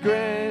is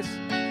grace,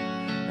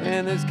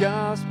 and his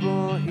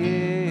gospel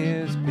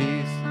is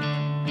peace.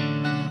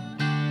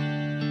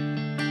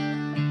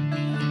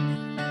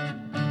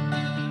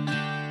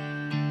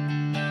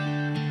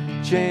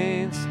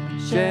 Chains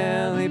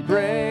shall he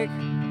break,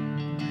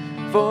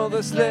 for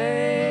the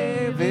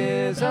slave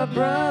is our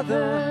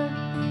brother,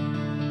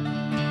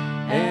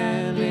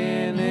 and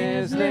in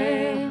his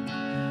name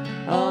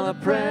all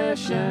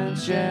oppression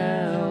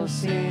shall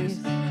cease.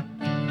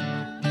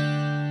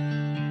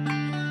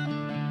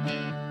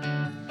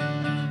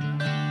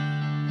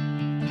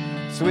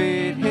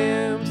 Sweet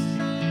hymns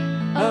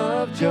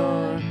of joy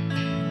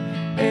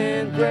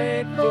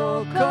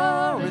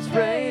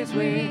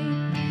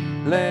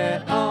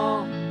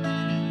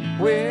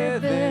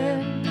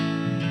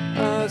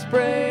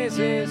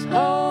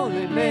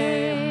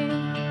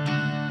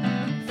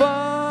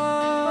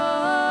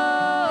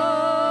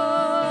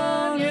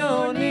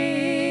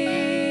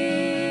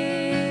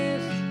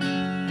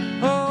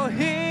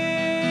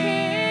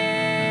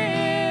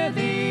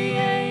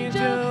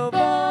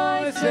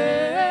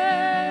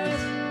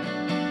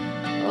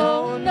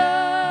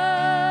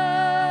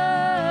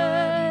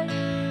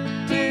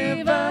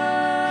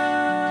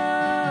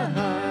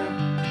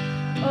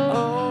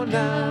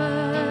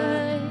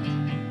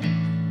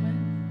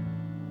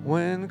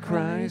when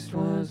Christ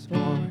was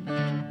born.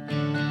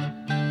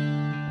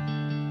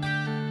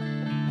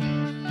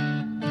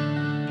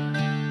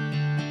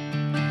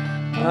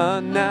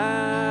 A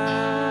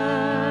night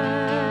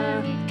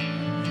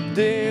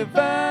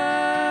divine,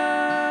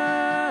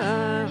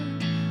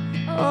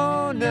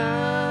 oh night,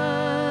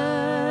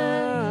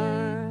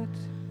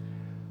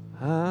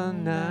 a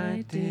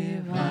night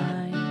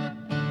divine.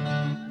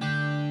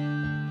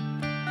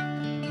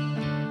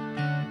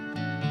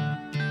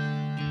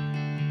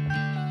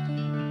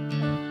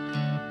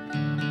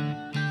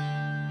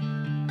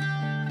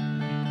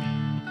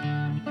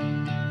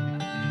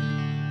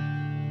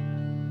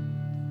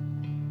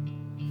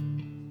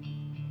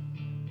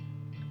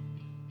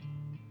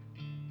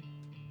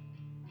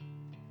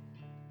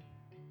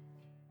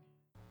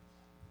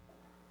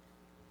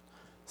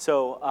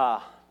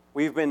 So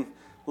we've been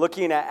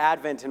looking at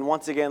Advent, and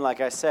once again, like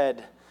I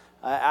said,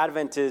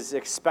 Advent is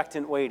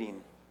expectant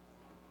waiting.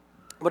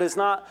 But it's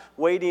not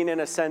waiting in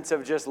a sense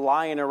of just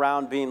lying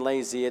around being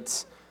lazy.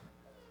 It's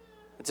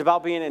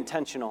about being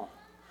intentional,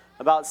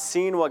 about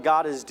seeing what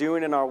God is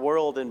doing in our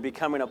world and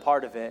becoming a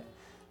part of it.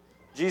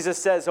 Jesus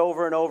says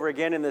over and over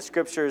again in the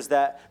scriptures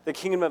that the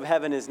kingdom of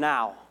heaven is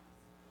now.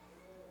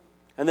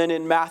 And then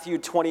in Matthew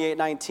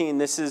 28:19,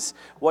 this is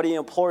what he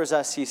implores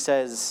us. He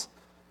says,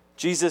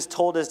 Jesus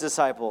told his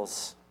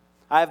disciples,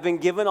 I have been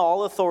given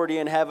all authority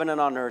in heaven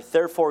and on earth.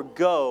 Therefore,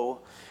 go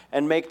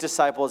and make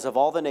disciples of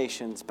all the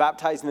nations,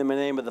 baptizing them in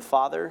the name of the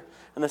Father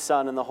and the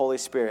Son and the Holy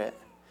Spirit.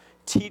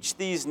 Teach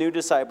these new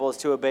disciples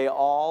to obey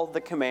all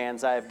the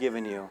commands I have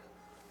given you.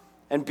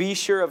 And be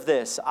sure of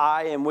this,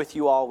 I am with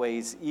you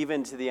always,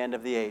 even to the end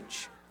of the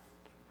age.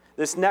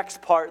 This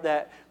next part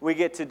that we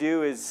get to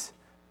do is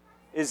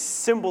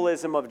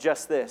symbolism of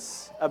just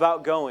this,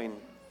 about going.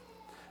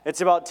 It's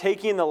about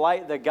taking the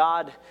light that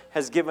God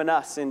has given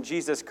us in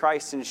Jesus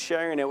Christ and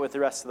sharing it with the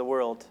rest of the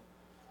world.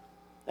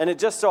 And it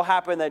just so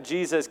happened that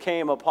Jesus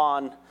came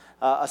upon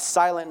a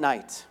silent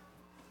night.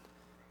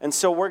 And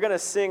so we're going to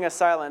sing a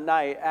silent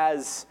night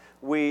as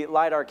we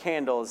light our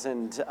candles.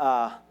 And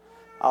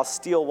I'll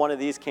steal one of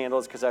these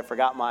candles because I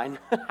forgot mine.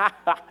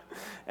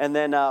 And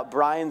then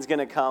Brian's going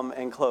to come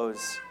and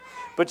close.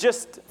 But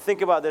just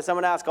think about this. I'm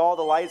going to ask all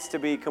the lights to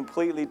be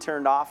completely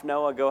turned off.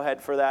 Noah, go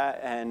ahead for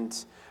that. And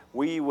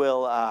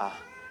we'll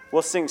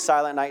sing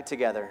Silent Night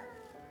together.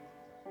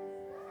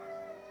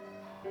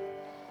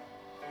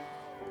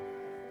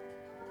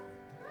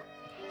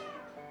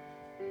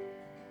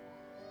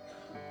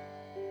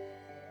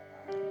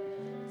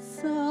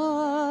 Silent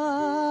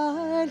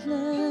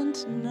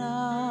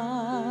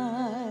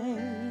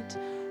night,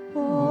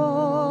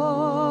 holy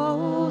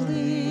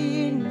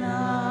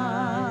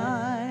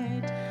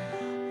night,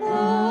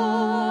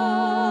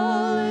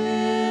 all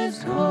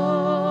is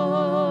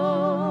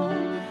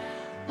calm,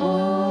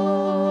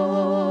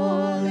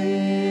 all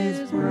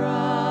is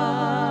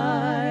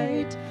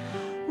bright,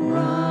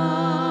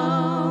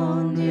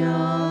 round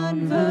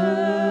yon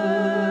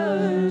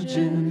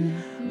virgin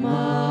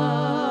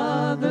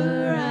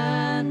mother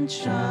and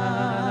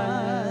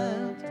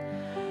child,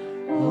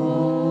 holy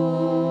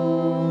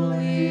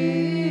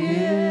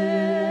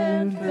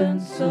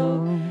infant,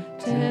 so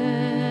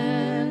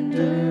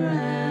tender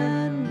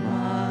and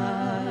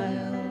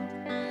mild,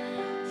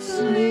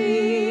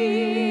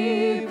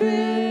 sleep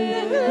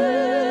in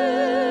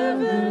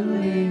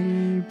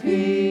heavenly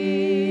peace,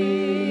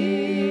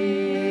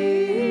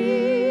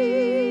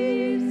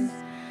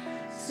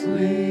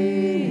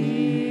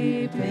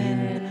 sleep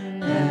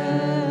in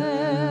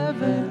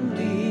heavenly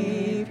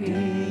peace.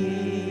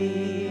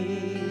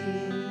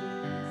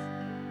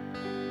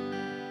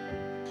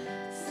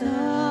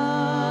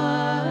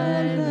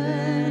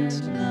 Silent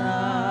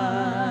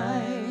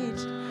night,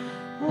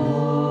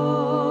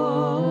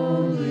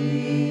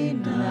 holy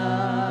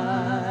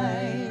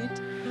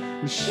night,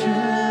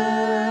 shepherds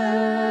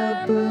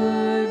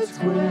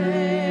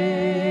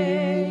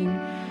quail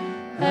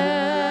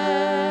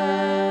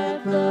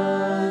at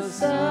the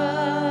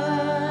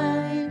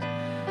sight,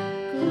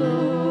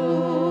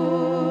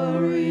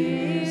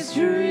 glory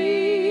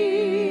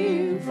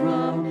stream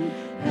from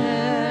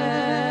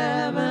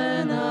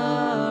heaven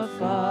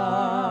afar,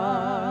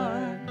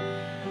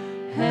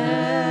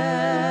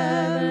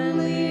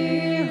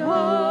 heavenly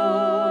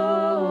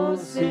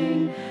hosts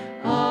sing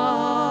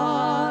hallelujah,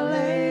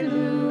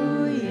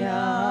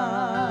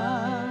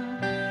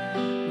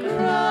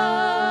 Christ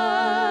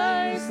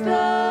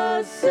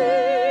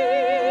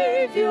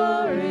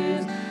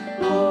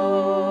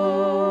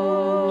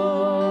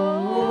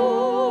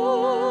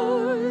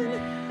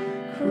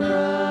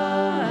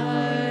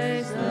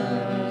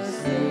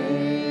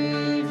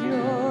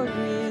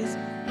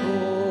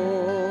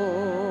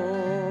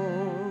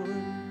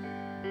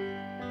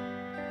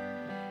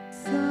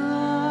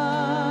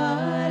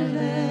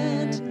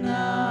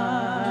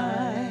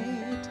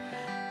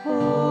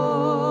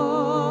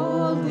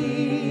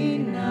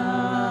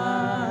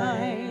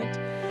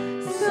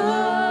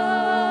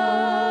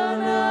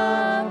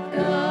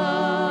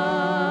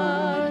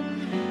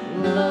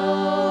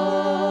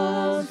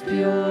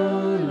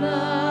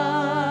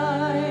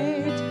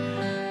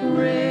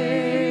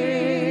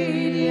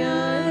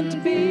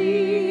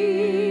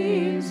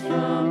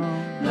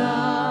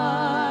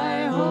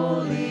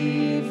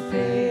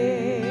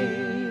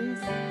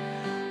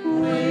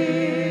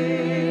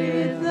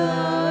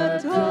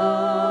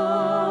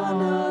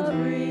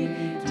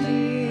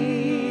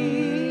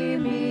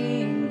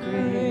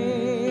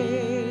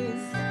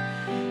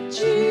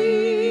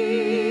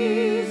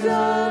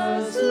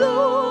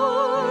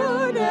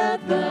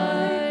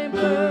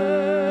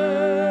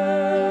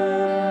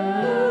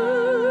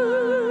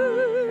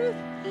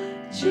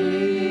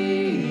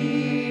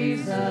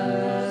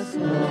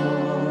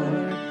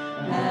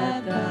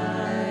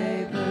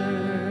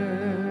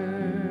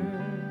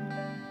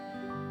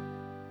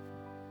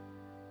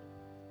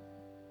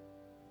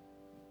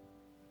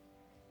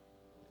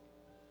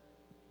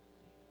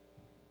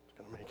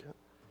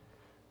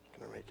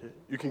Okay.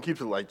 You can keep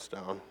the lights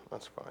down.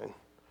 That's fine.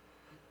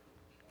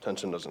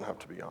 Attention doesn't have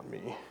to be on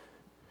me.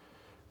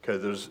 Okay,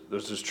 there's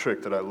this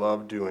trick that I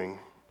love doing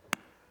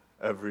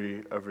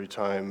every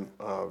time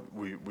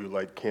we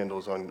light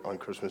candles on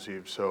Christmas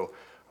Eve. So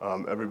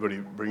everybody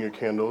bring your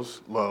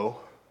candles low.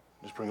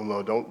 Just bring them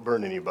low. Don't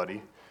burn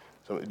anybody.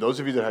 So those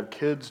of you that have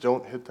kids,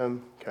 don't hit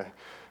them. Okay,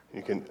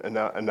 you can and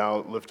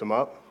now lift them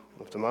up.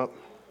 Lift them up.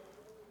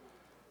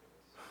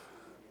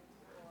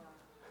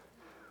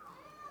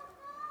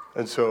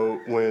 And so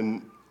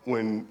when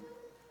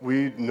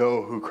we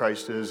know who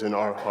Christ is in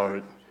our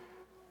heart,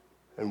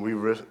 and we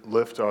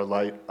lift our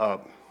light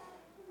up,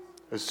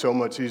 it's so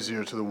much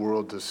easier to the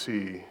world to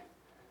see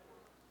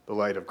the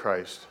light of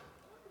Christ.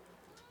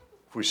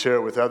 If we share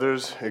it with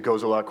others, it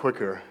goes a lot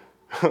quicker.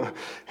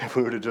 If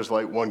we were to just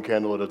light one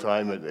candle at a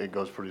time, it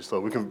goes pretty slow.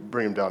 We can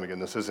bring them down again.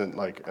 This isn't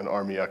like an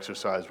army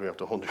exercise where you have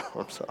to hold your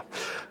arms up.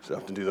 So you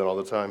have to do that all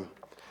the time.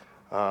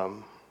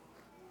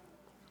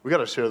 We got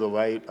to share the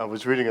light. I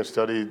was reading a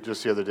study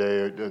just the other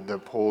day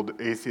that polled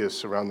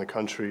atheists around the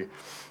country,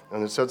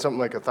 and it said something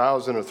like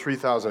 1,000 or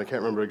 3,000, I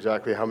can't remember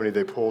exactly how many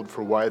they polled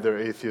for why they're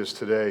atheists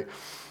today.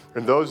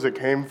 And those that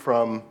came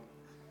from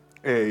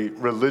a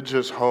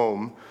religious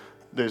home,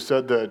 they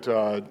said that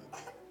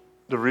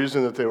the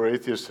reason that they were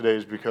atheists today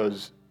is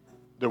because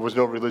there was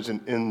no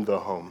religion in the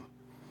home.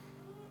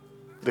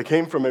 They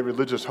came from a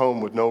religious home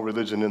with no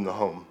religion in the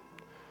home.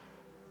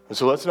 And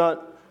so let's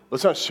not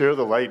share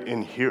the light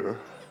in here.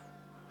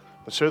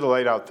 Let's share the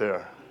light out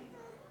there.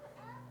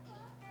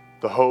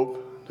 The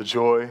hope, the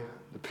joy,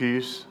 the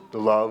peace, the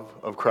love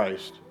of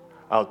Christ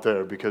out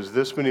there, because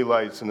this many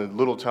lights in the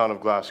little town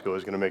of Glasgow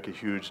is going to make a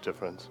huge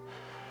difference.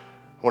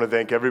 I want to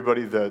thank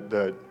everybody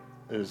that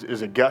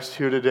is a guest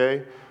here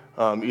today,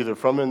 either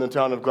from in the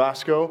town of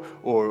Glasgow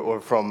or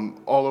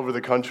from all over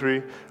the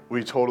country.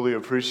 We totally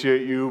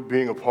appreciate you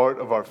being a part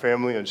of our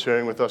family and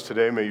sharing with us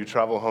today. May you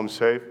travel home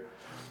safe.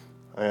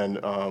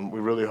 And we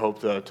really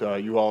hope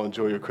that you all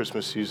enjoy your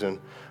Christmas season.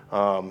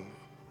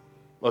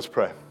 Let's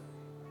pray.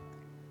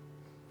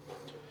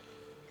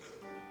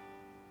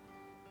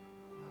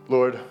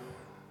 Lord,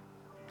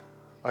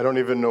 I don't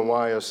even know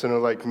why a sinner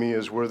like me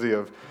is worthy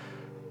of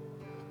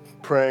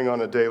praying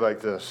on a day like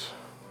this.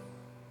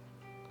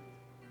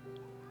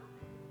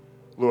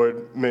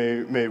 Lord,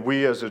 may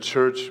we as a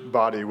church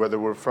body, whether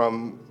we're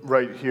from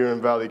right here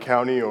in Valley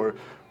County or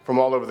from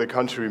all over the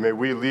country, may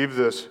we leave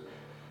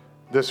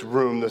this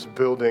room, this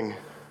building,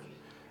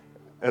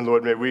 and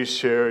Lord, may we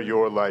share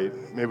your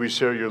light. May we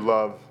share your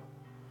love.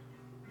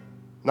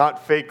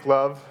 Not fake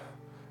love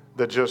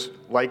that just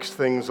likes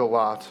things a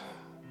lot,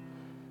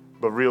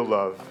 but real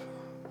love.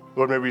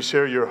 Lord, may we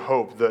share your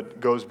hope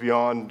that goes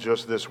beyond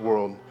just this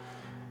world.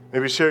 May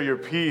we share your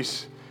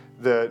peace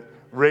that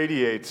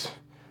radiates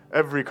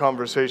every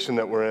conversation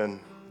that we're in.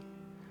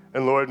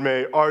 And Lord,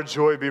 may our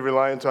joy be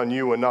reliant on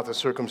you and not the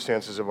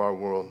circumstances of our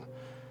world.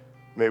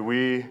 May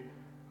we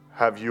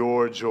have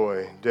your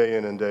joy day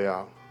in and day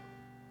out.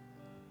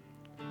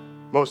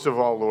 Most of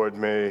all, Lord,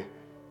 may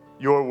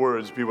your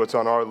words be what's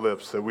on our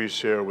lips that we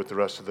share with the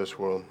rest of this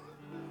world.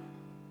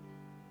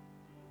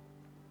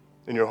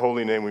 In your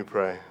holy name we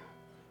pray.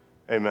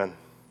 Amen.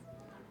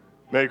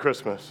 Merry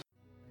Christmas.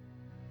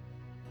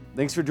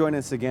 Thanks for joining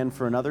us again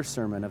for another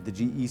sermon of the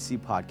GEC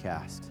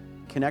podcast.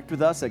 Connect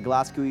with us at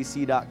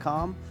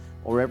glasgowec.com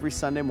or every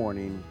Sunday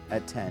morning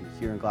at 10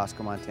 here in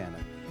Glasgow, Montana.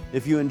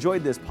 If you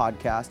enjoyed this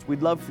podcast,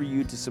 we'd love for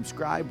you to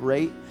subscribe,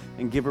 rate,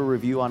 and give a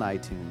review on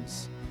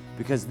iTunes,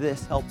 because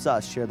this helps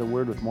us share the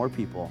word with more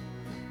people.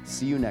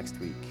 See you next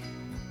week.